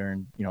to sit there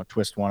and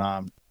twist one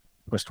on,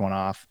 twist one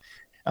off.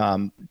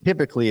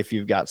 Typically, if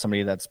you've got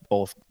somebody that's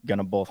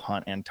gonna both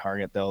hunt and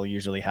target, they'll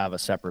usually have a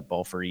separate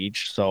bow for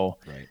each. So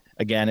Right.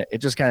 again, it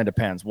just kind of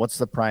depends. What's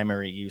the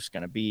primary use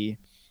going to be,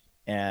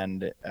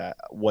 and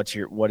what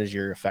is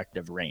your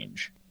effective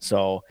range?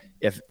 So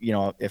if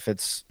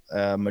it's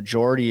a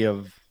majority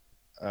of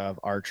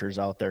archers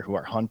out there who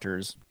are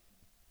hunters,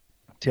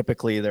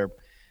 typically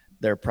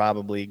they're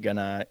probably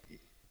gonna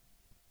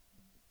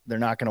they're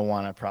not going to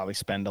want to probably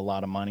spend a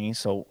lot of money.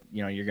 So,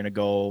 you're going to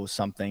go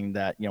something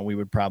that, we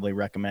would probably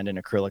recommend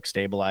an acrylic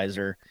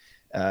stabilizer.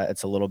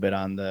 It's a little bit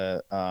on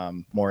the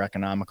more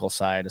economical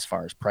side as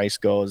far as price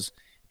goes,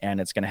 and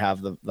it's going to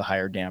have the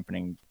higher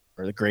dampening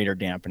or the greater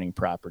dampening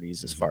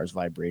properties as Mm-hmm. far as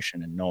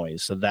vibration and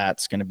noise. So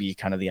that's going to be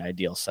kind of the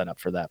ideal setup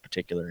for that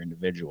particular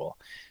individual.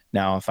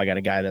 Now, if I got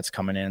a guy that's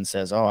coming in and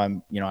says, "Oh,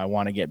 I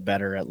want to get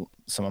better at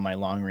some of my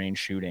long range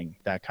shooting,"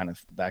 that kind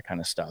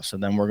of stuff. So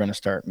then we're going to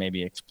start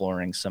maybe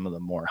exploring some of the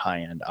more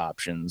high end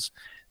options.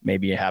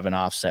 Maybe you have an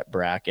offset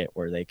bracket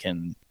where they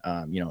can,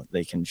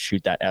 they can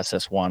shoot that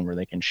SS1 where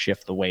they can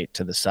shift the weight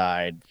to the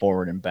side,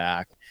 forward and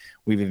back.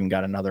 We've even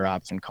got another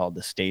option called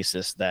the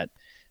stasis that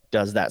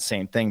does that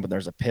same thing, but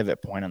there's a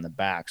pivot point on the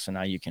back. So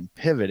now you can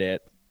pivot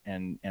it,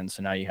 and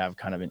so now you have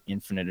kind of an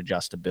infinite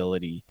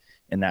adjustability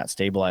in that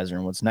stabilizer.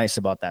 And what's nice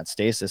about that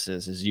stasis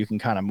is you can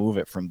kind of move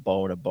it from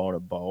bow to bow to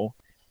bow.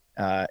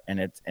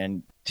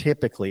 And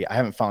typically I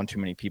haven't found too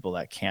many people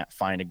that can't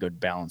find a good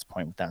balance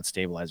point with that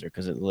stabilizer,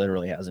 because it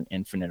literally has an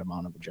infinite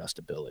amount of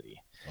adjustability.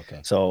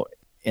 Okay. So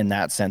in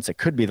that sense, it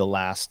could be the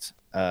last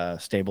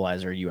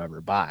stabilizer you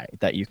ever buy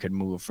that you could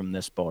move from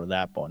this bow to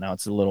that bow. Now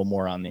it's a little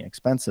more on the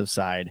expensive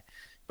side,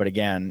 But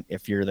again,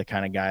 if you're the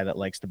kind of guy that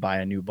likes to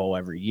buy a new bow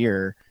every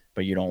year,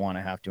 but you don't want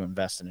to have to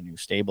invest in a new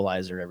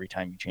stabilizer every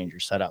time you change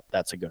your setup,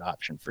 that's a good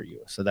option for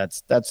you. So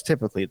that's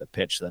typically the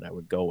pitch that I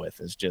would go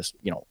with, is just,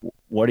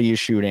 what are you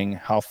shooting?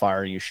 How far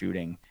are you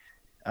shooting?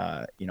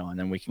 And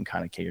then we can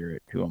kind of cater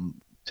it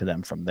to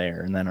them from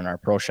there. And then in our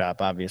pro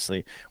shop,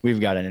 obviously we've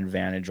got an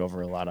advantage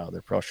over a lot of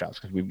other pro shops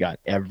because we've got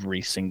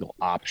every single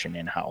option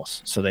in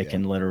house. So they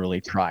can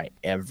literally try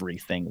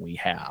everything we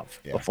have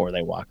before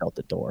they walk out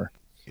the door.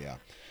 Yeah.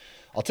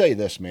 I'll tell you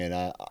this,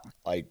 man.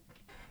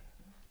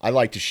 I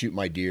like to shoot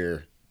my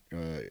deer,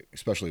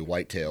 especially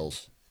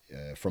whitetails,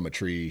 from a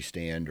tree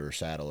stand or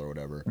saddle or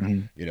whatever,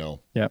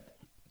 Yep.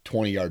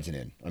 20 yards and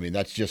in. I mean,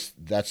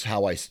 that's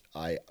how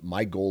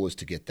my goal is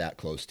to get that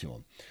close to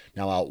them.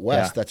 Now out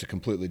west, that's a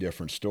completely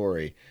different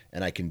story.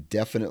 And I can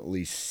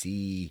definitely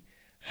see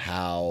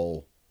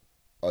how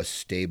a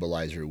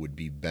stabilizer would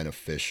be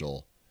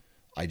beneficial.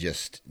 I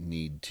just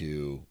need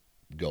to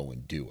go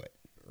and do it.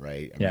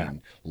 Right. I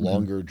mean,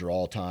 longer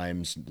draw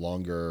times,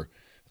 longer,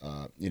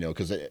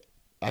 because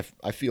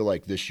I feel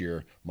like this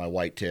year my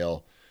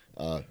whitetail,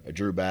 I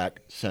drew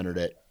back, centered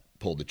it,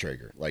 pulled the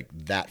trigger like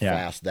that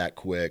fast, that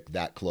quick,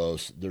 that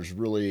close. There's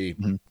really,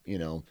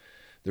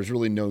 there's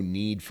really no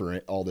need for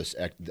all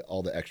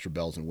the extra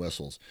bells and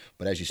whistles.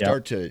 But as you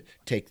start to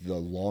take the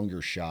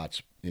longer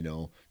shots,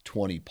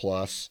 20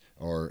 plus,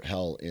 or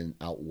hell, in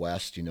out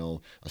west, a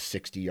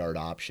 60-yard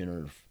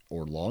option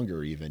or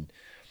longer even,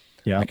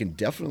 I can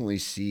definitely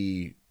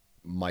see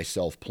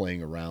myself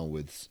playing around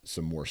with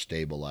some more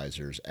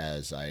stabilizers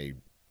as I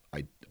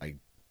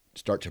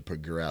start to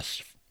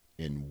progress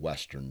in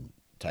Western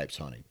types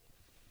hunting.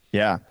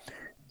 Yeah.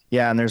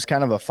 Yeah. And there's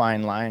kind of a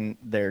fine line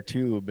there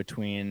too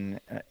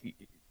between,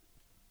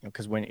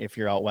 because if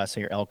you're out west,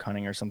 say you're elk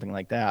hunting or something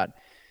like that,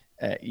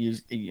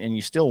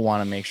 you still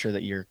want to make sure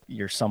that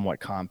you're somewhat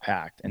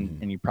compact,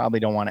 and you probably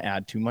don't want to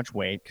add too much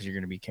weight because you're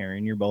going to be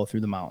carrying your bow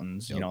through the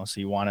mountains, so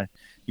you want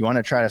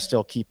to try to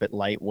still keep it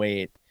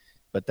lightweight,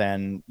 but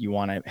then you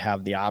want to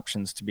have the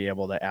options to be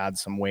able to add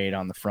some weight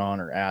on the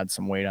front or add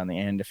some weight on the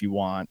end if you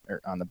want, or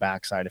on the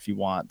backside if you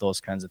want, those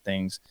kinds of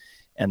things.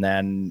 And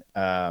then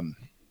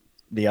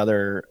the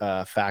other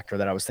factor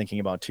that I was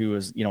thinking about too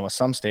is, with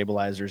some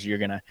stabilizers, you're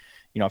gonna,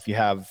 if you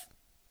have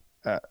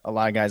a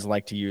lot of guys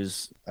like to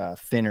use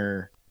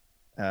thinner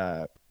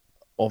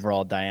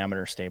overall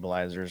diameter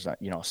stabilizers,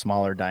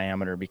 smaller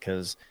diameter,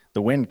 because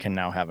the wind can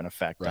now have an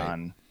effect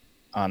on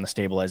the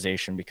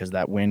stabilization, because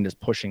that wind is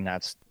pushing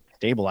that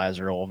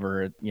stabilizer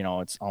over.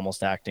 It's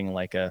almost acting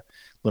like a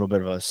little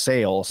bit of a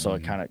sail, so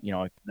it kind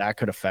of, that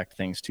could affect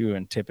things too.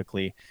 And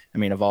typically, I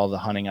mean, of all the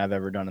hunting I've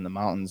ever done in the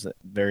mountains,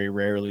 very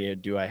rarely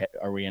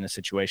are we in a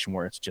situation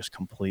where it's just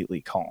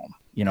completely calm.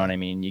 You know what I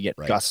mean? You get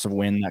gusts of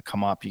wind that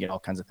come up, you get all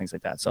kinds of things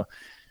like that. So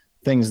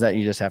things that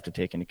you just have to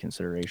take into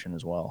consideration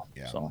as well.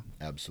 Yeah, so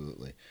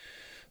absolutely.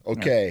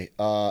 Okay.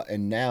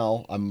 And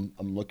now I'm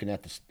looking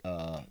at the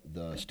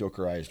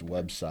Stokerized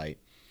website,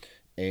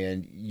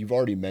 and you've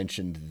already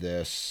mentioned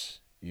this.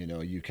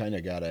 You kind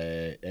of got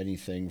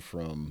anything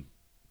from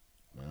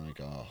like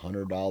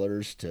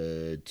 $100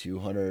 to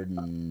 $200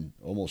 and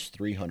almost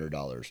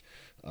 $300.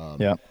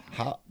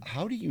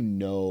 How do you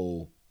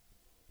know?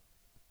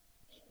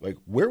 Like,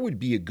 where would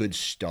be a good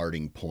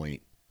starting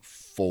point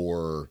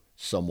for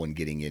someone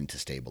getting into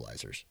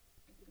stabilizers?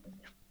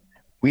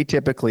 We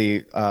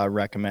typically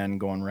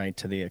recommend going right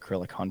to the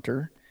acrylic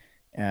hunter.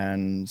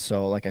 And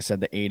so, like I said,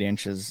 the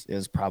 8-inch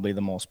is probably the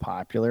most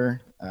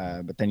popular.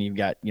 But then you've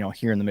got,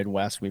 here in the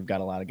Midwest, we've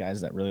got a lot of guys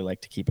that really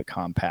like to keep it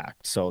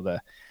compact. So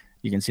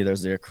you can see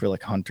there's the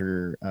acrylic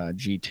hunter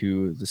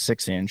G2, the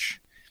 6-inch.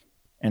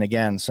 And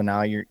again, so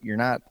now you're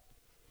not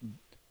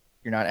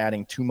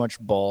adding too much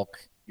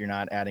bulk. You're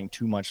not adding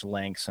too much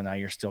length. So now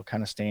you're still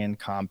kind of staying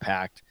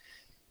compact.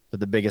 But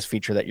the biggest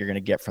feature that you're going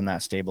to get from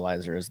that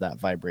stabilizer is that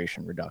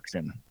vibration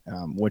reduction,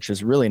 which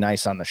is really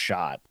nice on the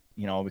shot,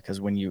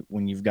 because when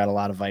you've got a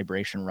lot of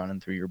vibration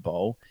running through your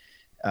bow,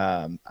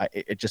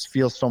 it just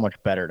feels so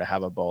much better to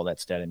have a bow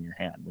that's dead in your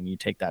hand when you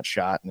take that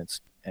shot, and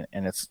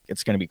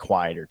it's going to be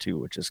quieter too,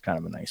 which is kind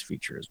of a nice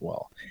feature as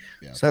well.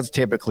 Yeah. So that's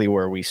typically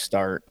where we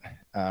start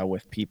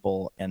with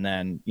people, and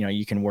then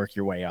you can work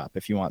your way up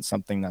if you want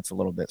something that's a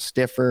little bit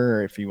stiffer,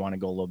 or if you want to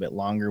go a little bit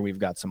longer. We've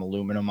got some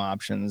aluminum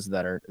options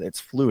it's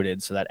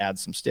fluted, so that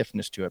adds some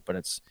stiffness to it, but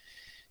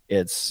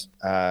it's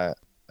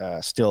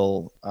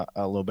still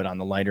a little bit on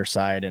the lighter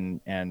side,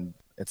 and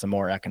it's a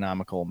more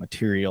economical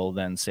material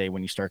than, say,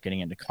 when you start getting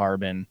into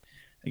carbon.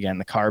 Again,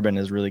 the carbon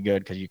is really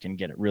good because you can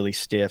get it really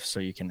stiff, so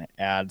you can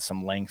add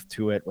some length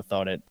to it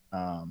without it,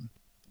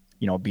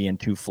 being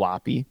too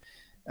floppy.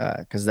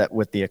 Because that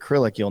with the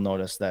acrylic, you'll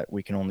notice that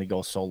we can only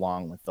go so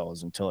long with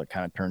those until it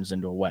kind of turns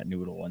into a wet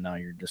noodle, and now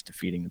you're just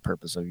defeating the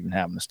purpose of even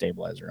having a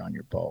stabilizer on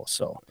your bow.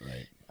 So,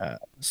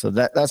 so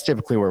that's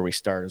typically where we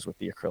start, is with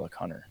the acrylic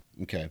hunter.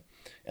 Okay,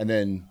 and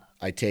then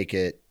I take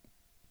it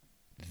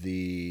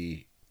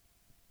the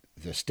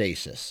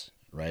stasis,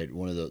 right?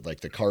 One of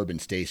the carbon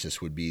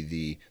stasis would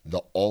be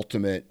the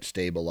ultimate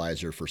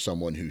stabilizer for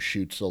someone who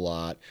shoots a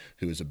lot,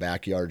 who is a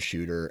backyard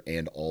shooter,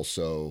 and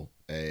also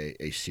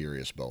a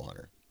serious bow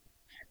hunter.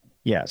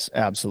 Yes,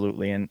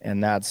 absolutely.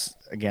 And that's,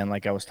 again,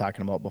 like I was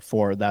talking about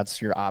before,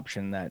 that's your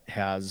option that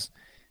has,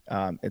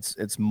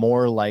 it's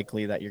more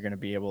likely that you're going to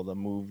be able to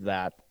move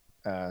that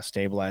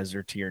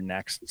stabilizer to your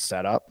next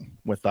setup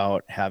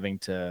without having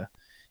to,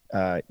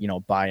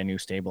 buy a new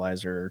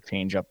stabilizer or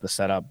change up the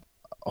setup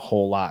a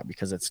whole lot,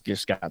 because it's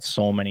just got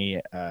so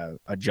many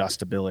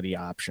adjustability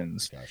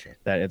options Gotcha.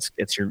 that it's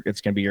going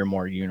to be your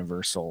more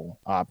universal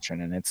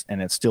option,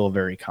 and it's still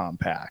very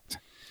compact.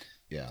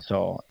 Yeah.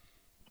 So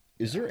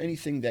Is there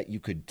anything that you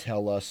could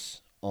tell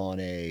us on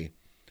a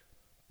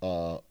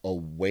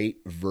weight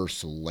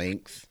versus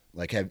length?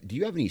 Like, do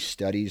you have any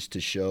studies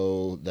to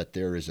show that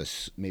there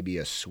is maybe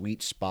a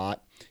sweet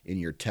spot in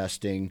your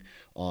testing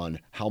on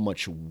how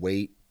much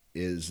weight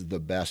is the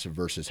best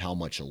versus how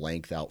much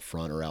length out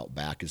front or out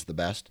back is the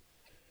best?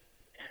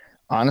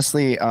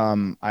 honestly,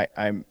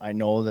 I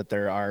know that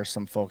there are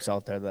some folks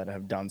out there that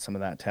have done some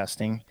of that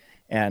testing,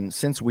 and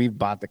since we've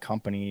bought the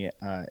company,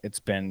 it's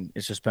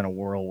just been a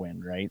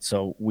whirlwind, right?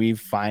 So we've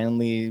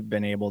finally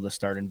been able to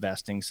start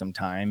investing some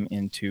time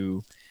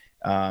into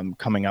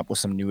coming up with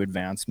some new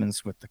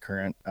advancements with the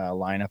current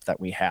lineup that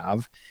we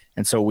have,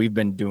 and so we've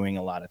been doing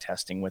a lot of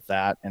testing with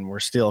that, and we're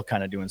still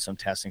kind of doing some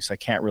testing. So I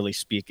can't really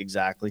speak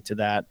exactly to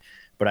that,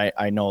 but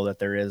I know that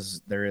there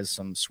is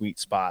some sweet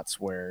spots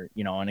where,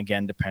 and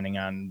again, depending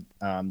on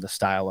the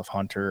style of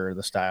hunter or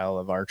the style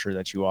of archer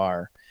that you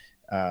are,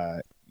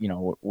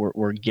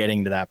 we're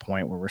getting to that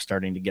point where we're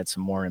starting to get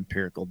some more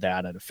empirical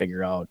data to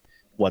figure out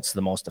what's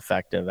the most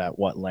effective at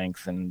what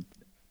length, and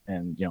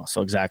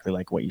so exactly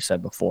like what you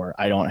said before,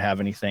 I don't have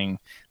anything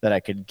that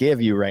I could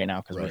give you right now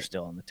because we're Right.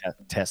 still in the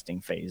testing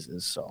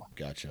phases. So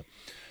Gotcha.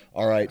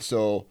 All right.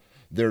 So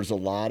there's a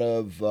lot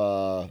of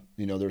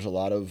there's a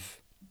lot of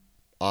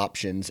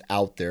options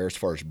out there as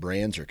far as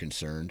brands are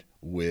concerned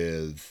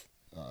with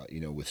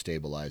with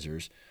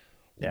stabilizers.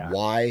 yeah.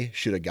 Why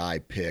should a guy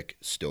pick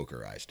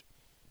Stokerized?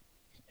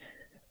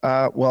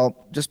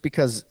 Well, just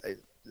because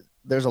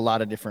there's a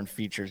lot of different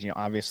features.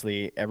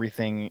 Obviously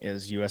everything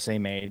is USA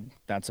made.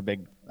 That's a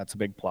big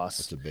plus.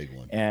 That's a big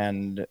one.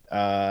 And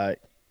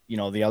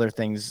the other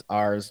things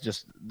are is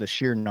just the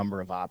sheer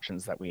number of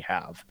options that we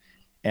have.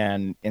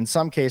 And in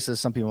some cases,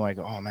 some people might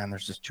go, "Oh man,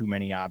 there's just too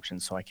many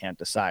options, so I can't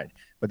decide."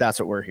 But that's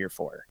what we're here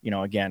for.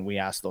 Again, we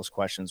ask those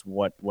questions: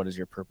 What is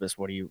your purpose?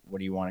 What do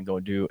you want to go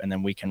do? And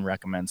then we can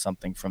recommend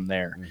something from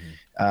there.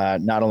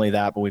 Not only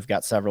that, but we've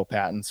got several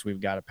patents.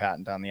 We've got a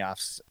patent on the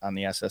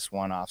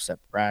SS1 offset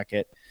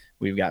bracket.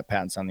 We've got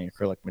patents on the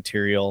acrylic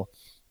material.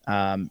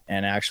 And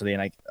actually,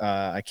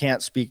 I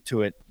can't speak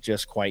to it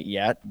just quite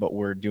yet, but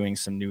we're doing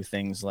some new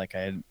things, like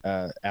I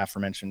had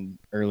aforementioned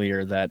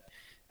earlier, that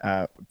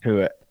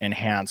to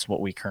enhance what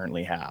we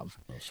currently have.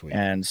 Oh, sweet.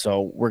 And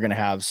so we're going to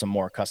have some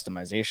more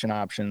customization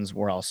options.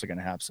 We're also going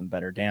to have some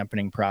better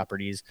dampening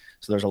properties.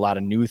 So there's a lot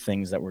of new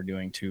things that we're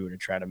doing too to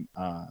try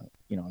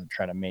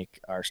to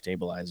make our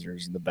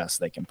stabilizers the best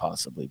they can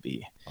possibly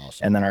be.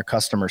 Awesome. And then our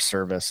customer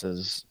service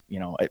is,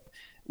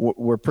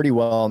 we're pretty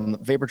well.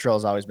 Vapor Trail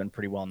has always been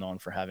pretty well known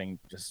for having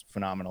just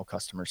phenomenal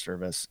customer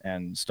service,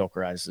 and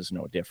Stokerized is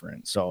no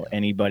different. So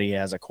anybody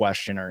has a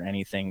question or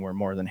anything, we're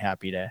more than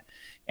happy to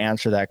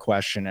answer that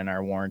question. And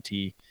our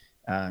warranty,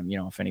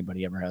 if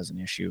anybody ever has an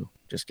issue,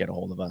 just get a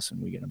hold of us and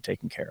we get them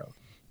taken care of.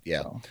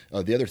 Yeah.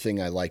 So. The other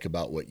thing I like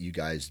about what you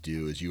guys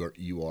do is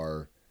you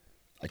are.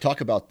 I talk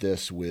about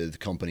this with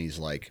companies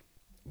like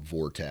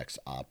Vortex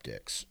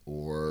Optics,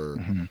 or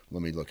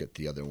let me look at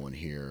the other one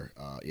here.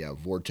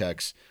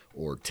 Vortex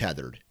or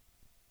Tethered.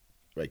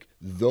 Like,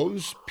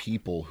 those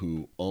people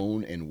who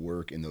own and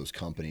work in those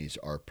companies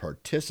are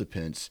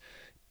participants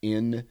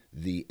in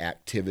the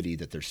activity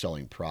that they're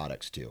selling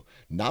products to.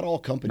 Not all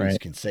companies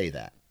can say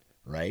that,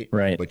 right?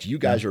 Right. But you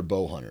guys are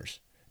bow hunters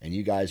and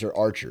you guys are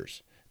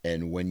archers.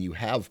 And when you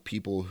have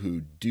people who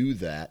do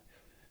that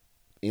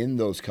in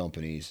those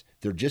companies,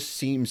 there just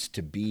seems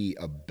to be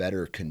a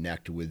better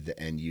connect with the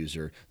end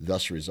user,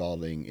 thus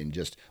resulting in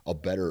just a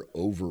better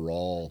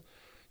overall,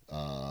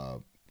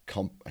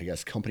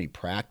 company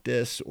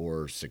practice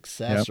or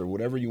success or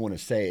whatever you want to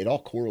say. It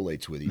all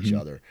correlates with each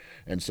other.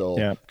 And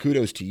so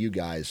kudos to you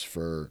guys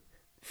for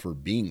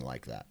being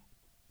like that.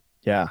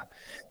 Yeah.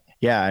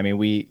 Yeah. I mean,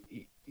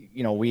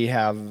 we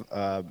have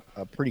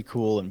a pretty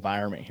cool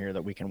environment here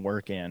that we can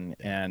work in.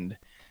 And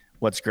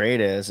what's great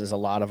is a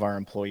lot of our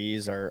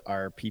employees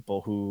are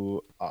people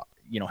who,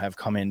 have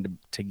come in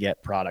to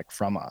get product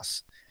from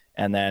us.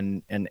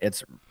 And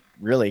it's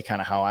really kind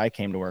of how I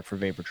came to work for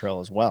Vapor Trail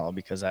as well,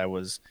 because I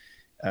was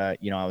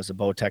a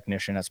bow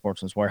technician at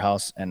Sportsman's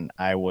Warehouse, and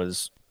I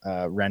was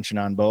wrenching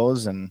on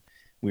bows, and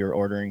we were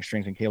ordering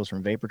strings and cables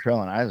from Vapor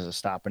Trail, and I was just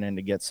stopping in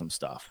to get some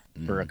stuff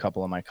for a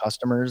couple of my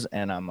customers.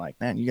 And I'm like,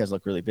 man, you guys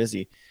look really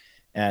busy.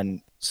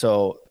 And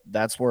so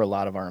that's where a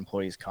lot of our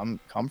employees come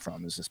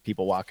from, is just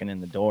people walking in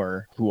the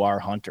door who are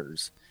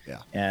hunters.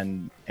 Yeah.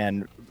 And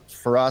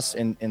for us,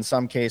 in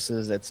some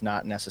cases, that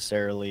doesn't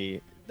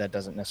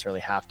necessarily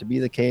have to be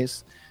the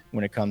case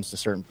when it comes to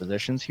certain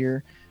positions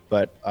here.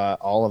 But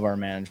all of our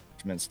managers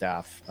management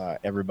staff,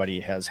 everybody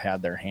has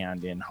had their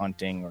hand in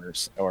hunting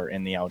or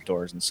in the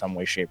outdoors in some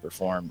way, shape, or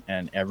form,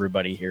 and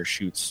everybody here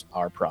shoots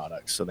our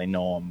products, so they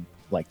know them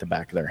like the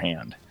back of their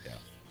hand.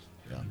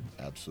 Yeah,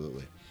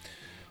 absolutely.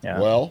 Yeah.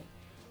 Well,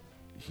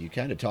 you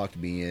kind of talked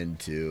me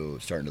into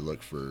starting to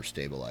look for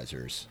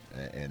stabilizers,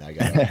 and I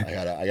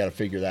gotta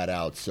figure that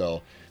out.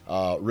 So,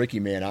 Ricky,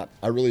 man,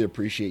 I really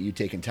appreciate you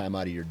taking time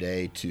out of your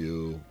day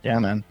to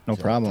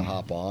problem to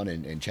hop on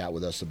and chat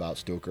with us about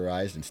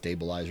Stokerized and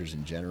stabilizers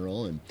in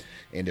general. And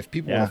if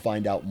people want to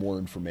find out more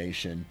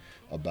information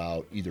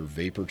about either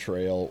Vapor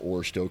Trail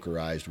or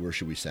Stokerized, where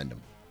should we send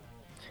them?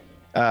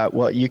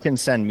 Well, you can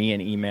send me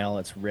an email.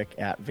 It's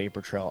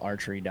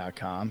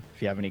rick@vaportrailarchery.com.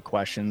 If you have any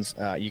questions,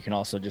 you can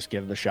also just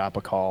give the shop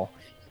a call.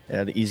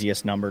 The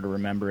easiest number to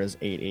remember is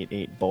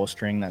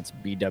 888-bowstring. That's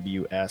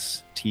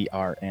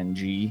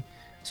BWSTRNG.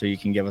 So you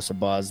can give us a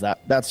buzz.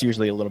 That's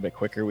usually a little bit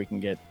quicker. We can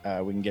get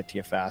to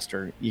you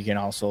faster. You can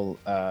also,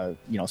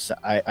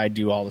 I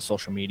do all the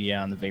social media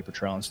on the Vapor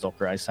Trail and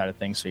Stokerized side of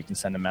things. So you can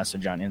send a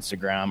message on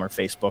Instagram or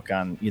Facebook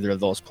on either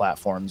of those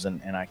platforms,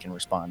 and I can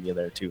respond to you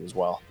there too as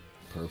well.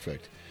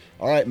 Perfect.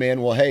 All right,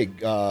 man. Well, hey,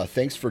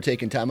 thanks for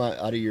taking time out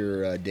of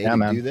your day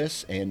to do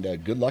this, and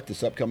good luck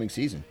this upcoming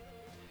season.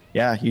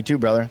 Yeah, you too,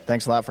 brother.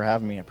 Thanks a lot for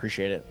having me. I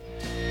appreciate it.